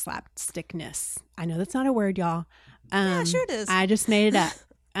kind of slapstickness. I know that's not a word, y'all. Yeah, sure it is. I just made it up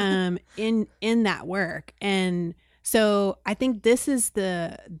in that work. And so I think this is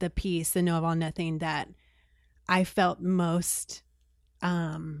the piece, the No of All Nothing, that I felt most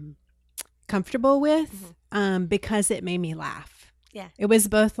comfortable with because it made me laugh. Yeah. It was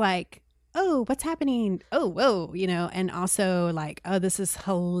both like, oh, what's happening? Oh, whoa, and also like, oh, this is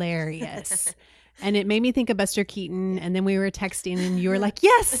hilarious. And it made me think of Buster Keaton. And then we were texting and you were like,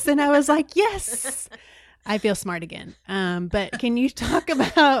 yes. And I was like, yes. I feel smart again. But can you talk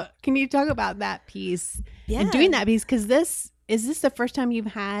about that piece and doing that piece? Because is this the first time you've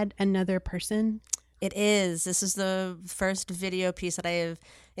had another person? It is. This is the first video piece that I have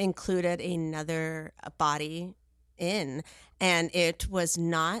included another body in, and it was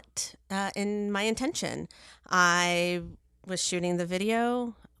not in my intention. I was shooting the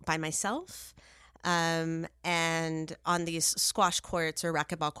video by myself, and on these squash courts or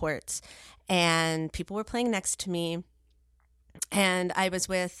racquetball courts, and people were playing next to me, and I was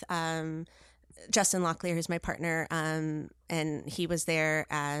with Justin Locklear, who's my partner, and he was there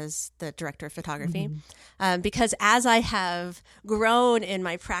as the director of photography. Because as I have grown in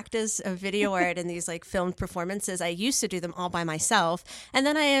my practice of video art and these like filmed performances, I used to do them all by myself. And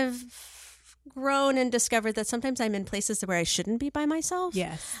then I have grown and discovered that sometimes I'm in places where I shouldn't be by myself.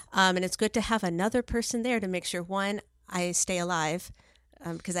 Yes. And it's good to have another person there to make sure, one, I stay alive,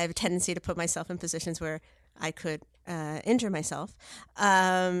 because I have a tendency to put myself in positions where I could injure myself.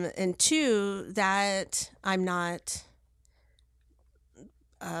 And two, that I'm not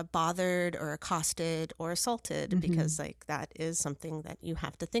bothered or accosted or assaulted, because like that is something that you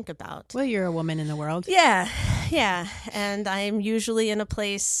have to think about. Well, you're a woman in the world. Yeah. And I'm usually in a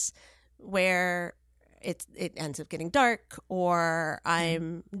place where it ends up getting dark, or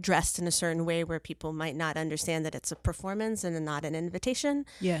I'm dressed in a certain way where people might not understand that it's a performance and not an invitation.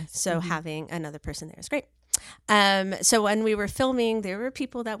 Yes. So having another person there is great. So when we were filming, there were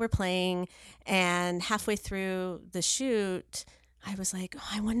people that were playing, and halfway through the shoot, I was like, oh,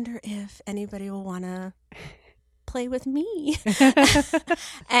 I wonder if anybody will want to play with me.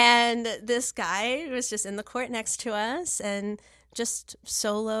 And this guy was just in the court next to us and just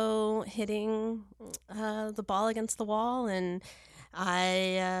solo hitting the ball against the wall. And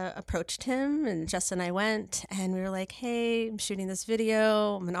I approached him, and Jess and I went, and we were like, hey, I'm shooting this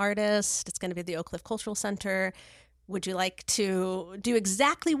video. I'm an artist. It's going to be at the Oak Cliff Cultural Center. Would you like to do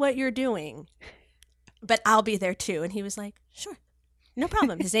exactly what you're doing? But I'll be there too. And he was like, sure, no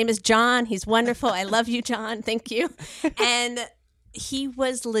problem. His name is John. He's wonderful. I love you, John. Thank you. And he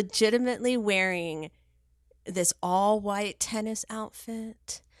was legitimately wearing this all white tennis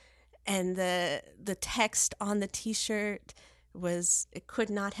outfit, and the text on the t-shirt was, it could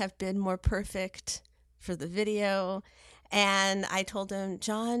not have been more perfect for the video. And I told him,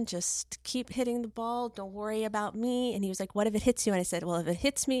 John, just keep hitting the ball. Don't worry about me. And he was like, what if it hits you? And I said, well, if it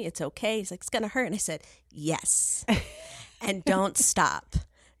hits me, it's okay. He's like, it's going to hurt. And I said, yes. And don't stop.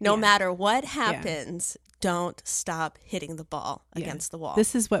 No matter what happens, don't stop hitting the ball against the wall.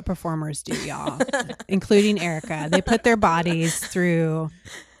 This is what performers do, y'all, including Erica. They put their bodies through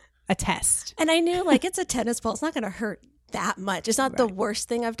a test. And I knew, like, it's a tennis ball. It's not going to hurt that much. It's not the worst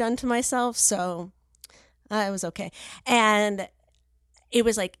thing I've done to myself, so it was okay. And it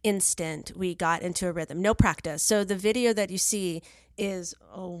was like instant. We got into a rhythm, no practice. So the video that you see is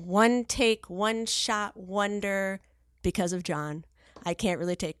a one take, one shot wonder because of John. I can't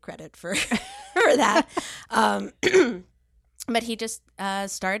really take credit for that. But he just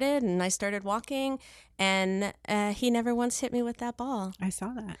started, and I started walking, and he never once hit me with that ball. I saw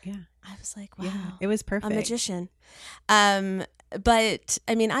that, yeah. I was like, wow. Yeah, it was perfect. A magician. But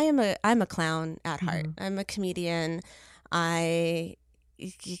I mean, I'm a clown at heart. I'm a comedian. I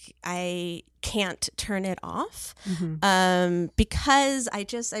I can't turn it off, Mm-hmm. because I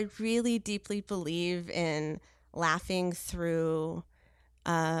really deeply believe in laughing through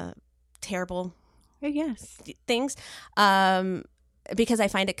terrible Yes. things, because I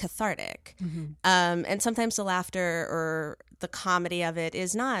find it cathartic. Mm-hmm. And sometimes the laughter or the comedy of it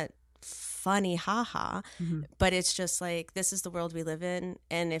is not funny, haha, Mm-hmm. but it's just like, this is the world we live in.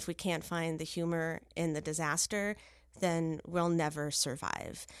 And if we can't find the humor in the disaster, then we'll never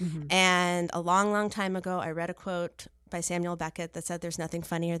survive. Mm-hmm. And a long, long time ago, I read a quote by Samuel Beckett that said, "There's nothing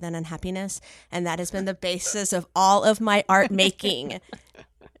funnier than unhappiness." And that has been the basis of all of my art making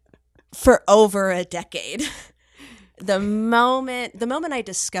for over a decade. The moment I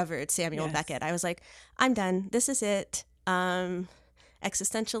discovered Samuel Yes. Beckett, I was like, I'm done. This is it.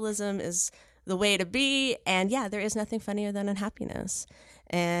 Existentialism is the way to be. And yeah, there is nothing funnier than unhappiness.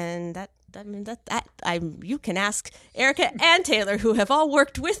 And you can ask Erica and Taylor, who have all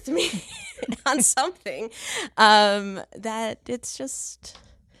worked with me on something, that it's just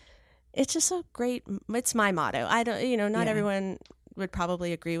so great. It's my motto. I don't, not Yeah. everyone would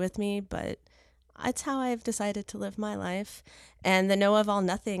probably agree with me, but it's how I've decided to live my life. And the No of All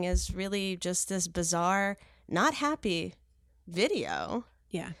Nothing is really just this bizarre, not happy video.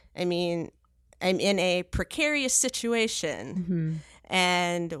 Yeah. I mean, I'm in a precarious situation. Mm-hmm.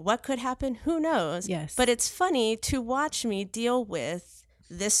 And what could happen? Who knows? Yes. But it's funny to watch me deal with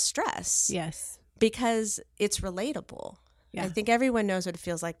this stress. Yes. Because it's relatable. Yeah. I think everyone knows what it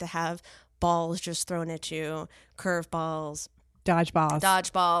feels like to have balls just thrown at you, curveballs,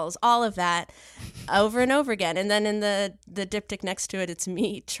 dodgeballs, all of that over and over again. And then in the diptych next to it, it's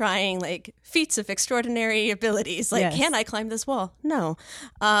me trying like feats of extraordinary abilities. Like, Yes. Can I climb this wall? No.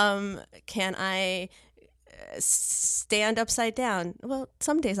 Can I stand upside down? Well,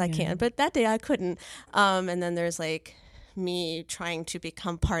 some days I can, but that day I couldn't. And then there's like me trying to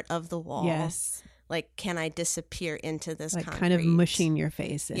become part of the wall. Yes. Like, can I disappear into this Like concrete? kind of mushing your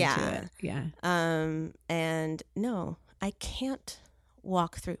face into Yeah. it. Yeah. And no, I can't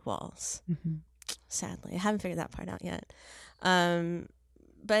walk through walls. Mm-hmm. Sadly, I haven't figured that part out yet.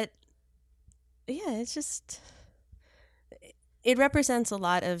 But yeah, it's just, it represents a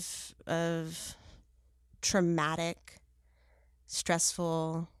lot of traumatic,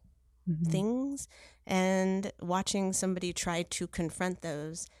 stressful Mm-hmm. things, and watching somebody try to confront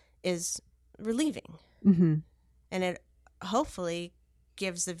those is relieving. Mm-hmm. And it hopefully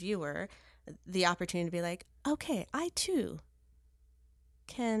gives the viewer the opportunity to be like, okay, I too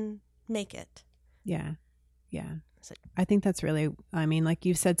can make it. Yeah. Yeah. So- I think that's really, I mean, like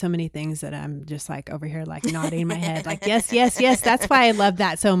you've said so many things that I'm just like over here, like nodding my head, like, yes, yes, yes. That's why I love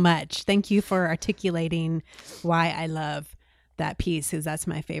that so much. Thank you for articulating why I love that piece, because that's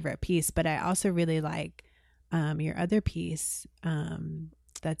my favorite piece. But I also really like your other piece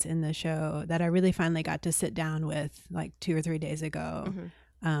that's in the show that I really finally got to sit down with like 2 or 3 days ago.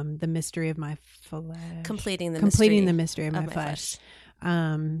 Mhm. The Mystery of My Flesh. Completing the mystery of my flesh.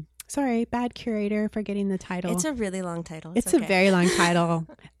 Sorry, bad curator for getting the title. It's a really long title. It's okay. a very long title.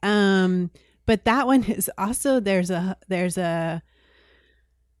 But that one is also, there's a,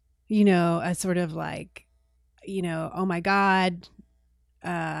 you know, a sort of like, you know, oh my God,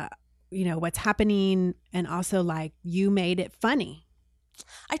 you know, what's happening. And also like, you made it funny.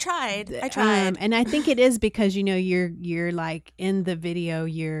 I tried. And I think it is because, you know, you're like in the video,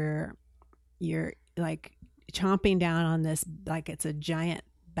 you're like chomping down on this, like it's a giant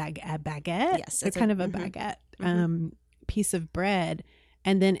baguette. Yes, it's kind of a baguette, piece of bread.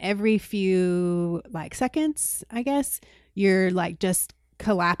 And then every few like seconds, I guess, you're like just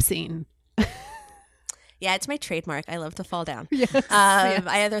collapsing. Yeah, it's my trademark. I love to fall down. Yes, I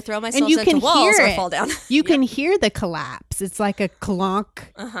either throw myself you into can walls hear or it. fall down. You can hear the collapse. It's like a clonk.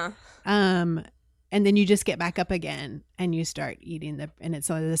 Uh-huh. And then you just get back up again and you start eating and it's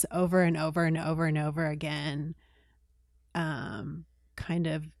like this over and over and over and over again. Kind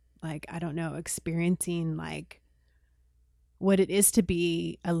of like, I don't know, experiencing like what it is to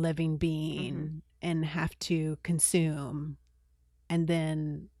be a living being and have to consume, and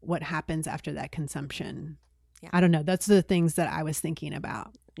then what happens after that consumption. Yeah. I don't know. That's the things that I was thinking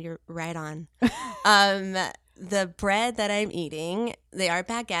about. You're right on. The bread that I'm eating, they are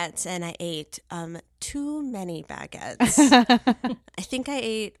baguettes, and I ate too many baguettes. I think I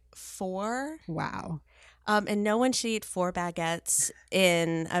ate 4. Wow. And no one should eat 4 baguettes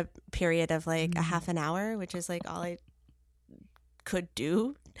in a period of like a half an hour, which is like all I could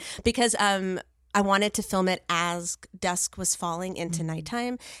do, because I wanted to film it as dusk was falling into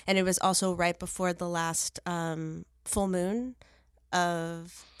nighttime, and it was also right before the last full moon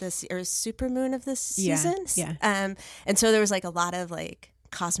of this, or super moon of this season. Yeah. And so there was like a lot of like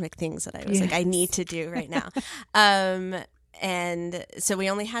cosmic things that I was like, I need to do right now. And so we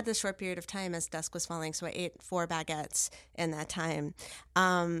only had this short period of time as dusk was falling. So I ate 4 baguettes in that time.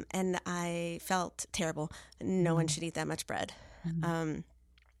 And I felt terrible. No one should eat that much bread.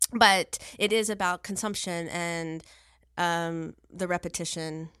 But it is about consumption and the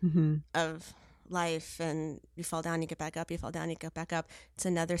repetition of life, and you fall down, you get back up, you fall down, you get back up. It's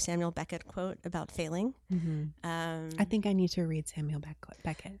another Samuel Beckett quote about failing. I think I need to read Samuel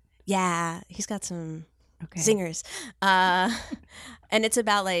Beckett. Yeah, he's got some zingers. And it's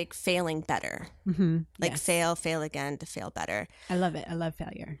about like failing better. Like fail again to fail better. I love it. I love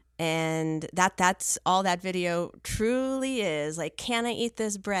failure. And that's all that video truly is. Like, can I eat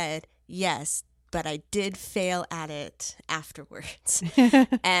this bread? Yes, but I did fail at it afterwards.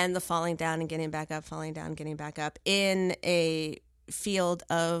 And the falling down and getting back up, falling down, getting back up in a field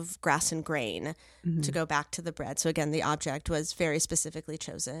of grass and grain to go back to the bread. So again, the object was very specifically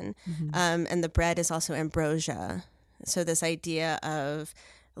chosen. And the bread is also ambrosia. So this idea of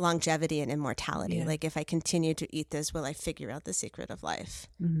longevity and immortality. Like, if I continue to eat this, will I figure out the secret of life?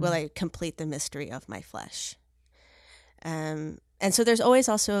 Will I complete the mystery of my flesh? And so there's always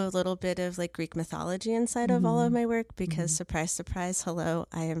also a little bit of like Greek mythology inside of all of my work because surprise, surprise, hello,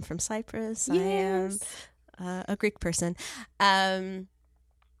 I am from Cyprus. Yes. I am a Greek person. And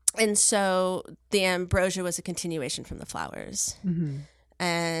so the ambrosia was a continuation from the flowers.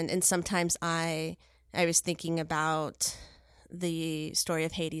 And sometimes I was thinking about the story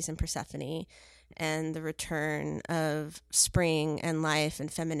of Hades and Persephone and the return of spring and life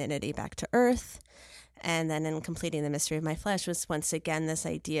and femininity back to earth. And then in completing the mystery of my flesh was once again this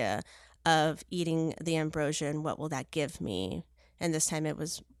idea of eating the ambrosia and what will that give me? And this time it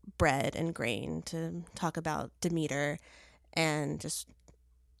was bread and grain to talk about Demeter and just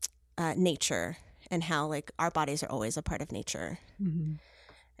nature and how like our bodies are always a part of nature.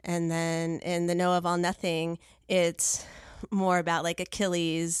 And then in the No of All Nothing, it's more about like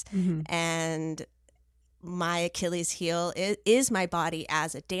Achilles and my Achilles heel is my body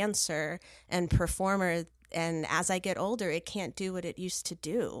as a dancer and performer. And as I get older, it can't do what it used to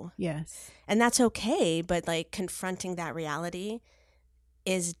do. Yes. And that's okay. But like confronting that reality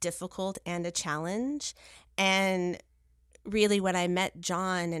is difficult and a challenge. And really when I met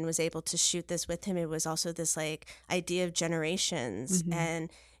John and was able to shoot this with him, it was also this like idea of generations.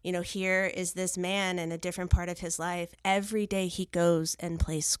 And, you know, here is this man in a different part of his life. Every day he goes and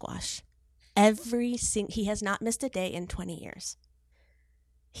plays squash. He has not missed a day in 20 years.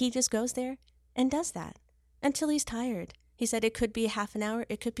 He just goes there and does that until he's tired. He said it could be half an hour,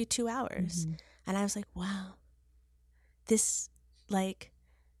 it could be 2 hours. And I was like, wow, this, like,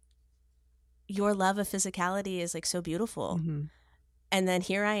 your love of physicality is like so beautiful. And then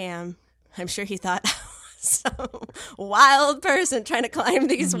here I am. I'm sure he thought I was some wild person trying to climb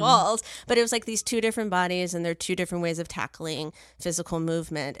these walls. But it was like these 2 different bodies and they're 2 different ways of tackling physical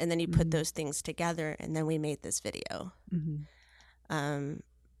movement. And then you put those things together and then we made this video.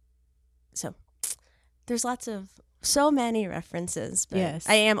 So there's so many references, but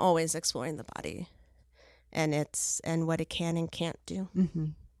I am always exploring the body and what it can and can't do.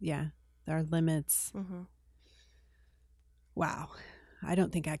 Yeah. Our limits. Wow. I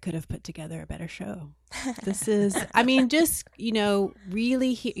don't think I could have put together a better show. This is, I mean, just, you know,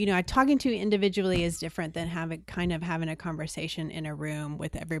 really, talking to you individually is different than having a conversation in a room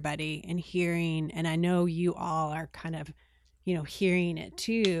with everybody and hearing, and I know you all are kind of, you know, hearing it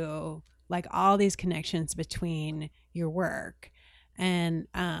too, like all these connections between your work. And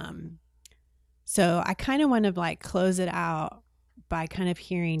so I kind of want to like close it out by kind of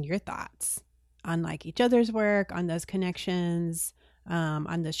hearing your thoughts on like each other's work, on those connections,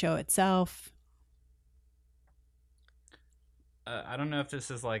 on the show itself. I don't know if this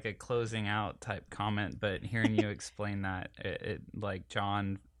is like a closing out type comment, but hearing you explain that, it like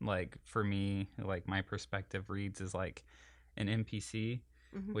John, like for me, like my perspective reads as like an NPC,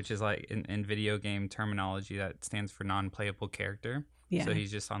 which is like in video game terminology that stands for non-playable character. Yeah. So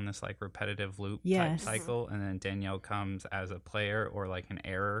he's just on this like repetitive loop type cycle, and then Danielle comes as a player or like an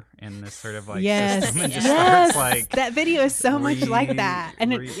error in this sort of like system and just starts like that video is so much like that,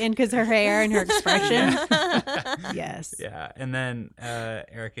 and because her hair and her expression. Yes. Yeah, and then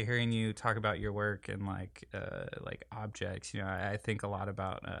Erica, hearing you talk about your work and like objects, you know, I think a lot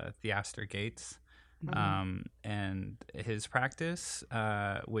about Theaster Gates. And his practice,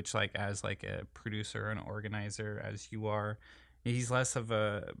 which like as like a producer and organizer as you are, he's less of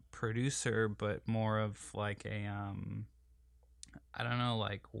a producer but more of like a I don't know,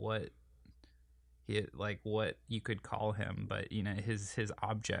 like what like what you could call him, but you know, his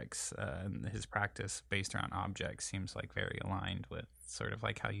objects and his practice based around objects seems like very aligned with sort of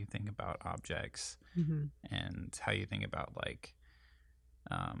like how you think about objects and how you think about like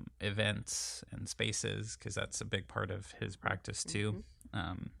events and spaces, because that's a big part of his practice too.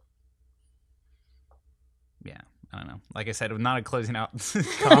 Yeah, I don't know. Like I said, not a closing out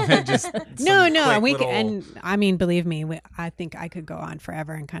comment. Just no. We can, and I mean, believe me, I think I could go on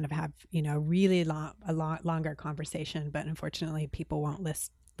forever and kind of have, you know, really a lot longer conversation. But unfortunately, people won't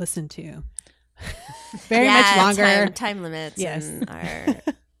listen to very much longer. Time limits in our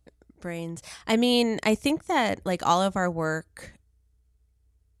brains. I mean, I think that like all of our work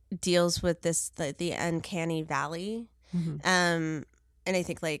deals with the uncanny valley. And I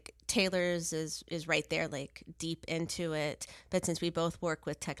think like Taylor's is right there, like deep into it. But since we both work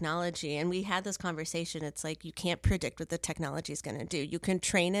with technology, and we had this conversation, it's like you can't predict what the technology is going to do. You can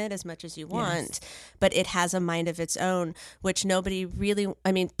train it as much as you want, but it has a mind of its own, which nobody really,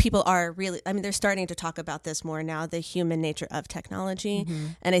 I mean, people are really, I mean, they're starting to talk about this more now, the human nature of technology.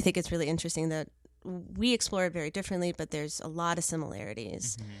 And I think it's really interesting that we explore it very differently, but there's a lot of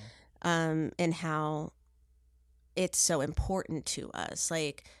similarities in how it's so important to us.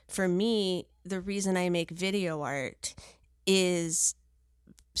 Like for me, the reason I make video art is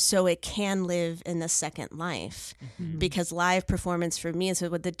so it can live in the second life, because live performance for me is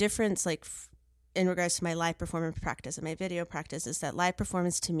what the difference, like in regards to my live performance practice and my video practice, is that live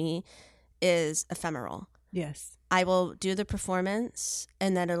performance to me is ephemeral. Yes. I will do the performance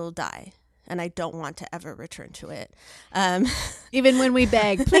and then it'll die. And I don't want to ever return to it. Even when we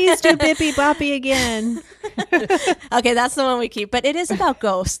beg, please do Bippy Boppy again. Okay, that's the one we keep. But it is about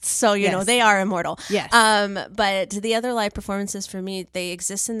ghosts, so you know they are immortal. Yes. But the other live performances for me, they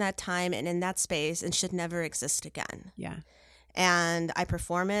exist in that time and in that space and should never exist again. Yeah. And I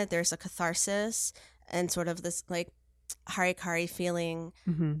perform it. There's a catharsis and sort of this like harikari feeling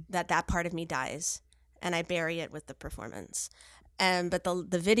that part of me dies, and I bury it with the performance. But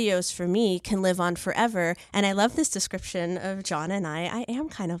the videos for me can live on forever. And I love this description of John and I am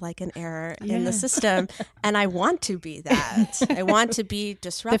kind of like an error in the system. And I want to be that. I want to be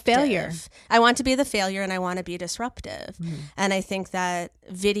disruptive. The failure. I want to be the failure, and I want to be disruptive. And I think that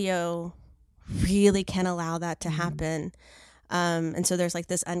video really can allow that to happen. And so there's like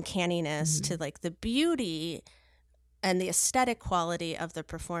this uncanniness to like the beauty and the aesthetic quality of the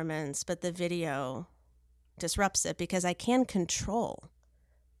performance, but the video disrupts it because I can control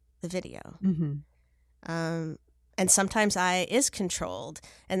the video. And sometimes I is controlled,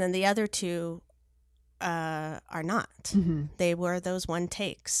 and then the other two are not. They were those one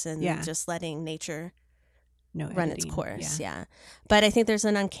takes and just letting nature run its course. But I think there's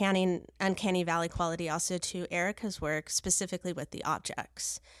an uncanny valley quality also to Erica's work, specifically with the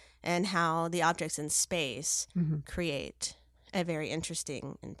objects and how the objects in space create a very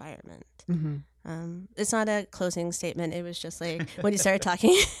interesting environment. It's not a closing statement. It was just like when you started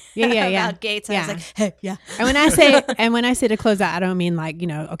talking about Gates, I was like, hey, And when I say to close out, I don't mean like, you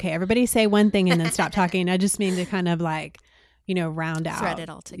know, okay, everybody say one thing and then stop talking. I just mean to kind of like, you know, round out. Thread it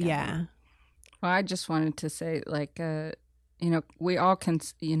all together. Yeah. Well, I just wanted to say, like, you know, we all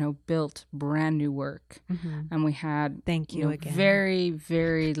built brand new work, and we had again. very,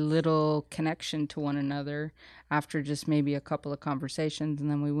 very little connection to one another after just maybe a couple of conversations, and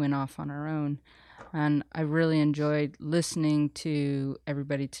then we went off on our own. And I really enjoyed listening to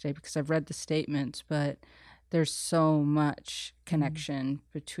everybody today because I've read the statements, but there's so much connection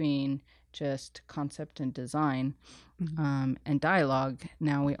between just concept and design and dialogue.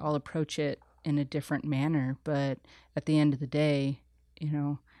 Now we all approach it in a different manner, but at the end of the day, you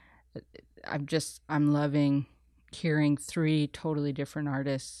know, I'm loving hearing three totally different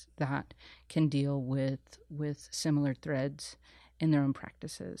artists that can deal with similar threads in their own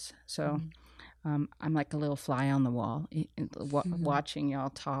practices. So I'm like a little fly on the wall watching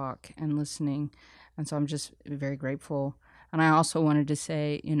y'all talk and listening, and so I'm just very grateful. And I also wanted to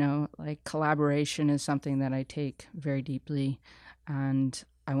say, you know, like collaboration is something that I take very deeply, and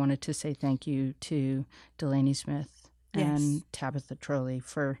I wanted to say thank you to Delaney Smith and Tabitha Trolley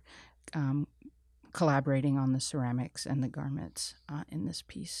for collaborating on the ceramics and the garments in this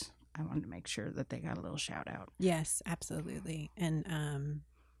piece. I wanted to make sure that they got a little shout out. Yes, absolutely. And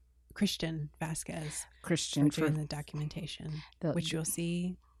Christian Vasquez for doing the documentation, which you'll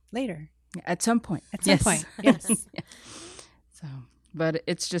see later. At some point. Yes. So, but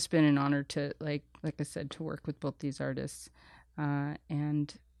it's just been an honor to, like I said, to work with both these artists.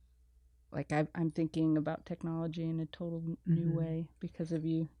 And like I'm thinking about technology in a total new way because of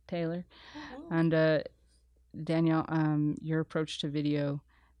you, Taylor. And Danielle, your approach to video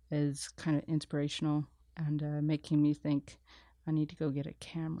is kind of inspirational and making me think I need to go get a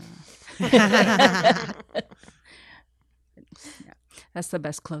camera. Yeah, that's the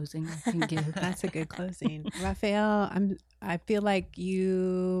best closing I can give. That's a good closing. Raphael, I feel like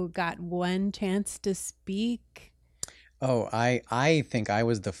you got one chance to speak. Oh, I think I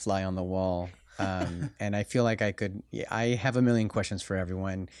was the fly on the wall. And I feel like I have a million questions for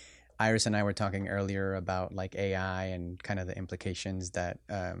everyone. Iris and I were talking earlier about like AI and kind of the implications that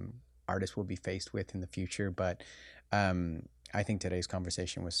artists will be faced with in the future. But I think today's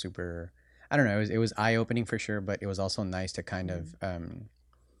conversation was super, I don't know, it was eye-opening for sure, but it was also nice to kind of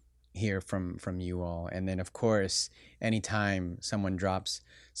hear from you all. And then, of course, anytime someone drops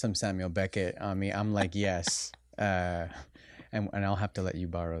some Samuel Beckett on me, I'm like, yes. And I'll have to let you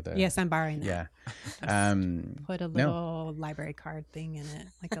borrow the... Yes, I'm borrowing that. Yeah. Put a little library card thing in it,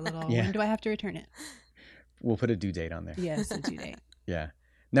 like a little, Yeah. when do I have to return it? We'll put a due date on there. Yes, a due date. Yeah.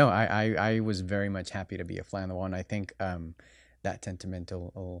 No, I was very much happy to be a fly on the wall. And I think that sentiment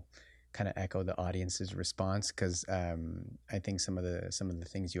will kind of echo the audience's response, because I think some of the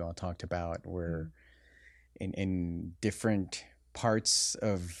things you all talked about were in different parts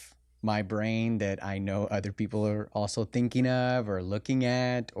of my brain that I know other people are also thinking of or looking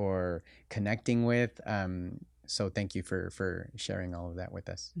at or connecting with. So thank you for sharing all of that with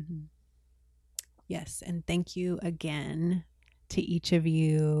us. Mm-hmm. Yes, and thank you again to each of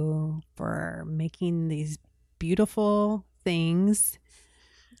you for making these beautiful things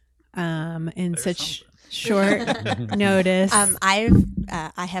in such short notice. I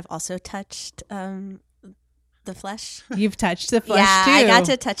have also touched the flesh. You've touched the flesh too. I got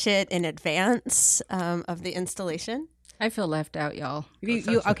to touch it in advance of the installation. I feel left out, y'all. You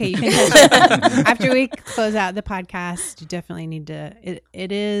can touch it. After we close out the podcast, you definitely need to.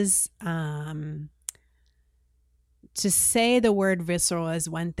 It is to say the word visceral is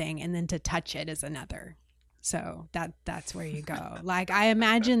one thing, and then to touch it is another. So that's where you go. Like, I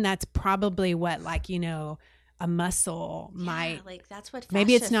imagine that's probably what, like, you know, a muscle might, like that's what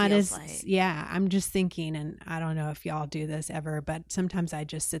maybe it's not as like. Yeah, I'm just thinking, and I don't know if y'all do this ever, but sometimes I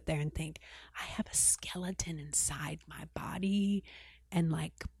just sit there and think I have a skeleton inside my body and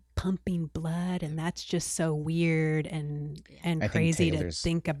like pumping blood, and that's just so weird and crazy to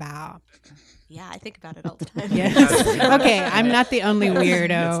think about. Yeah, I think about it all the time. Yes. Okay, I'm not the only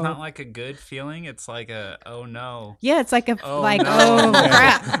weirdo. It's not like a good feeling. It's like a, oh no. Yeah, it's like Oh, like, no. oh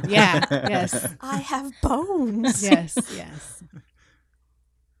crap. Yeah. Yes. I have bones. Yes. Yeah.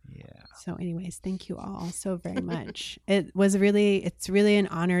 So anyways, thank you all so very much. It's really an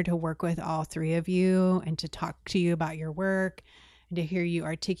honor to work with all three of you and to talk to you about your work and to hear you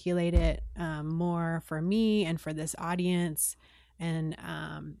articulate it more for me and for this audience. And,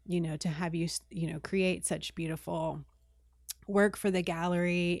 to have you, create such beautiful work for the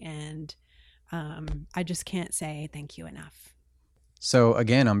gallery. And I just can't say thank you enough. So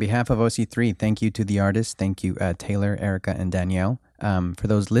again, on behalf of OC3, thank you to the artists. Thank you, Taylor, Erica, and Danielle. For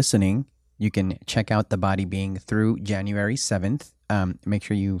those listening, you can check out The Body Being through January 7th. Make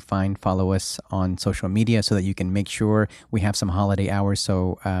sure you follow us on social media so that you can make sure we have some holiday hours.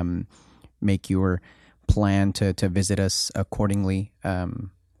 So make your plan to visit us accordingly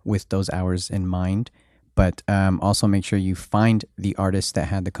with those hours in mind. But also make sure you find the artists that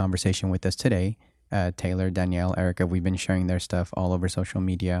had the conversation with us today. Taylor, Danielle, Erica, we've been sharing their stuff all over social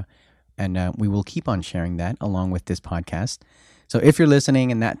media. And we will keep on sharing that along with this podcast. So if you're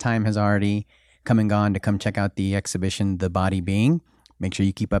listening and that time has already come and gone to come check out the exhibition, The Body Being, make sure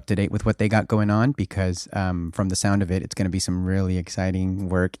you keep up to date with what they got going on, because from the sound of it, it's going to be some really exciting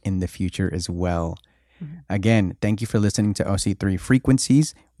work in the future as well. Again, thank you for listening to OC3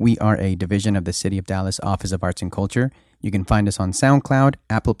 Frequencies. We are a division of the City of Dallas Office of Arts and Culture. You can find us on SoundCloud,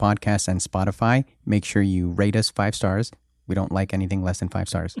 Apple Podcasts, and Spotify. Make sure you rate us 5 stars. We don't like anything less than 5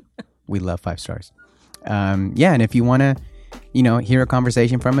 stars. We love 5 stars. And if you want to, hear a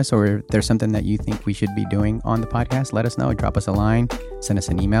conversation from us, or if there's something that you think we should be doing on the podcast, let us know. Drop us a line, send us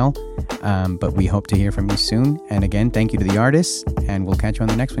an email. But we hope to hear from you soon. And again, thank you to the artists, and we'll catch you on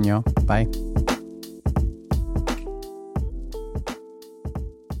the next one, y'all. Bye.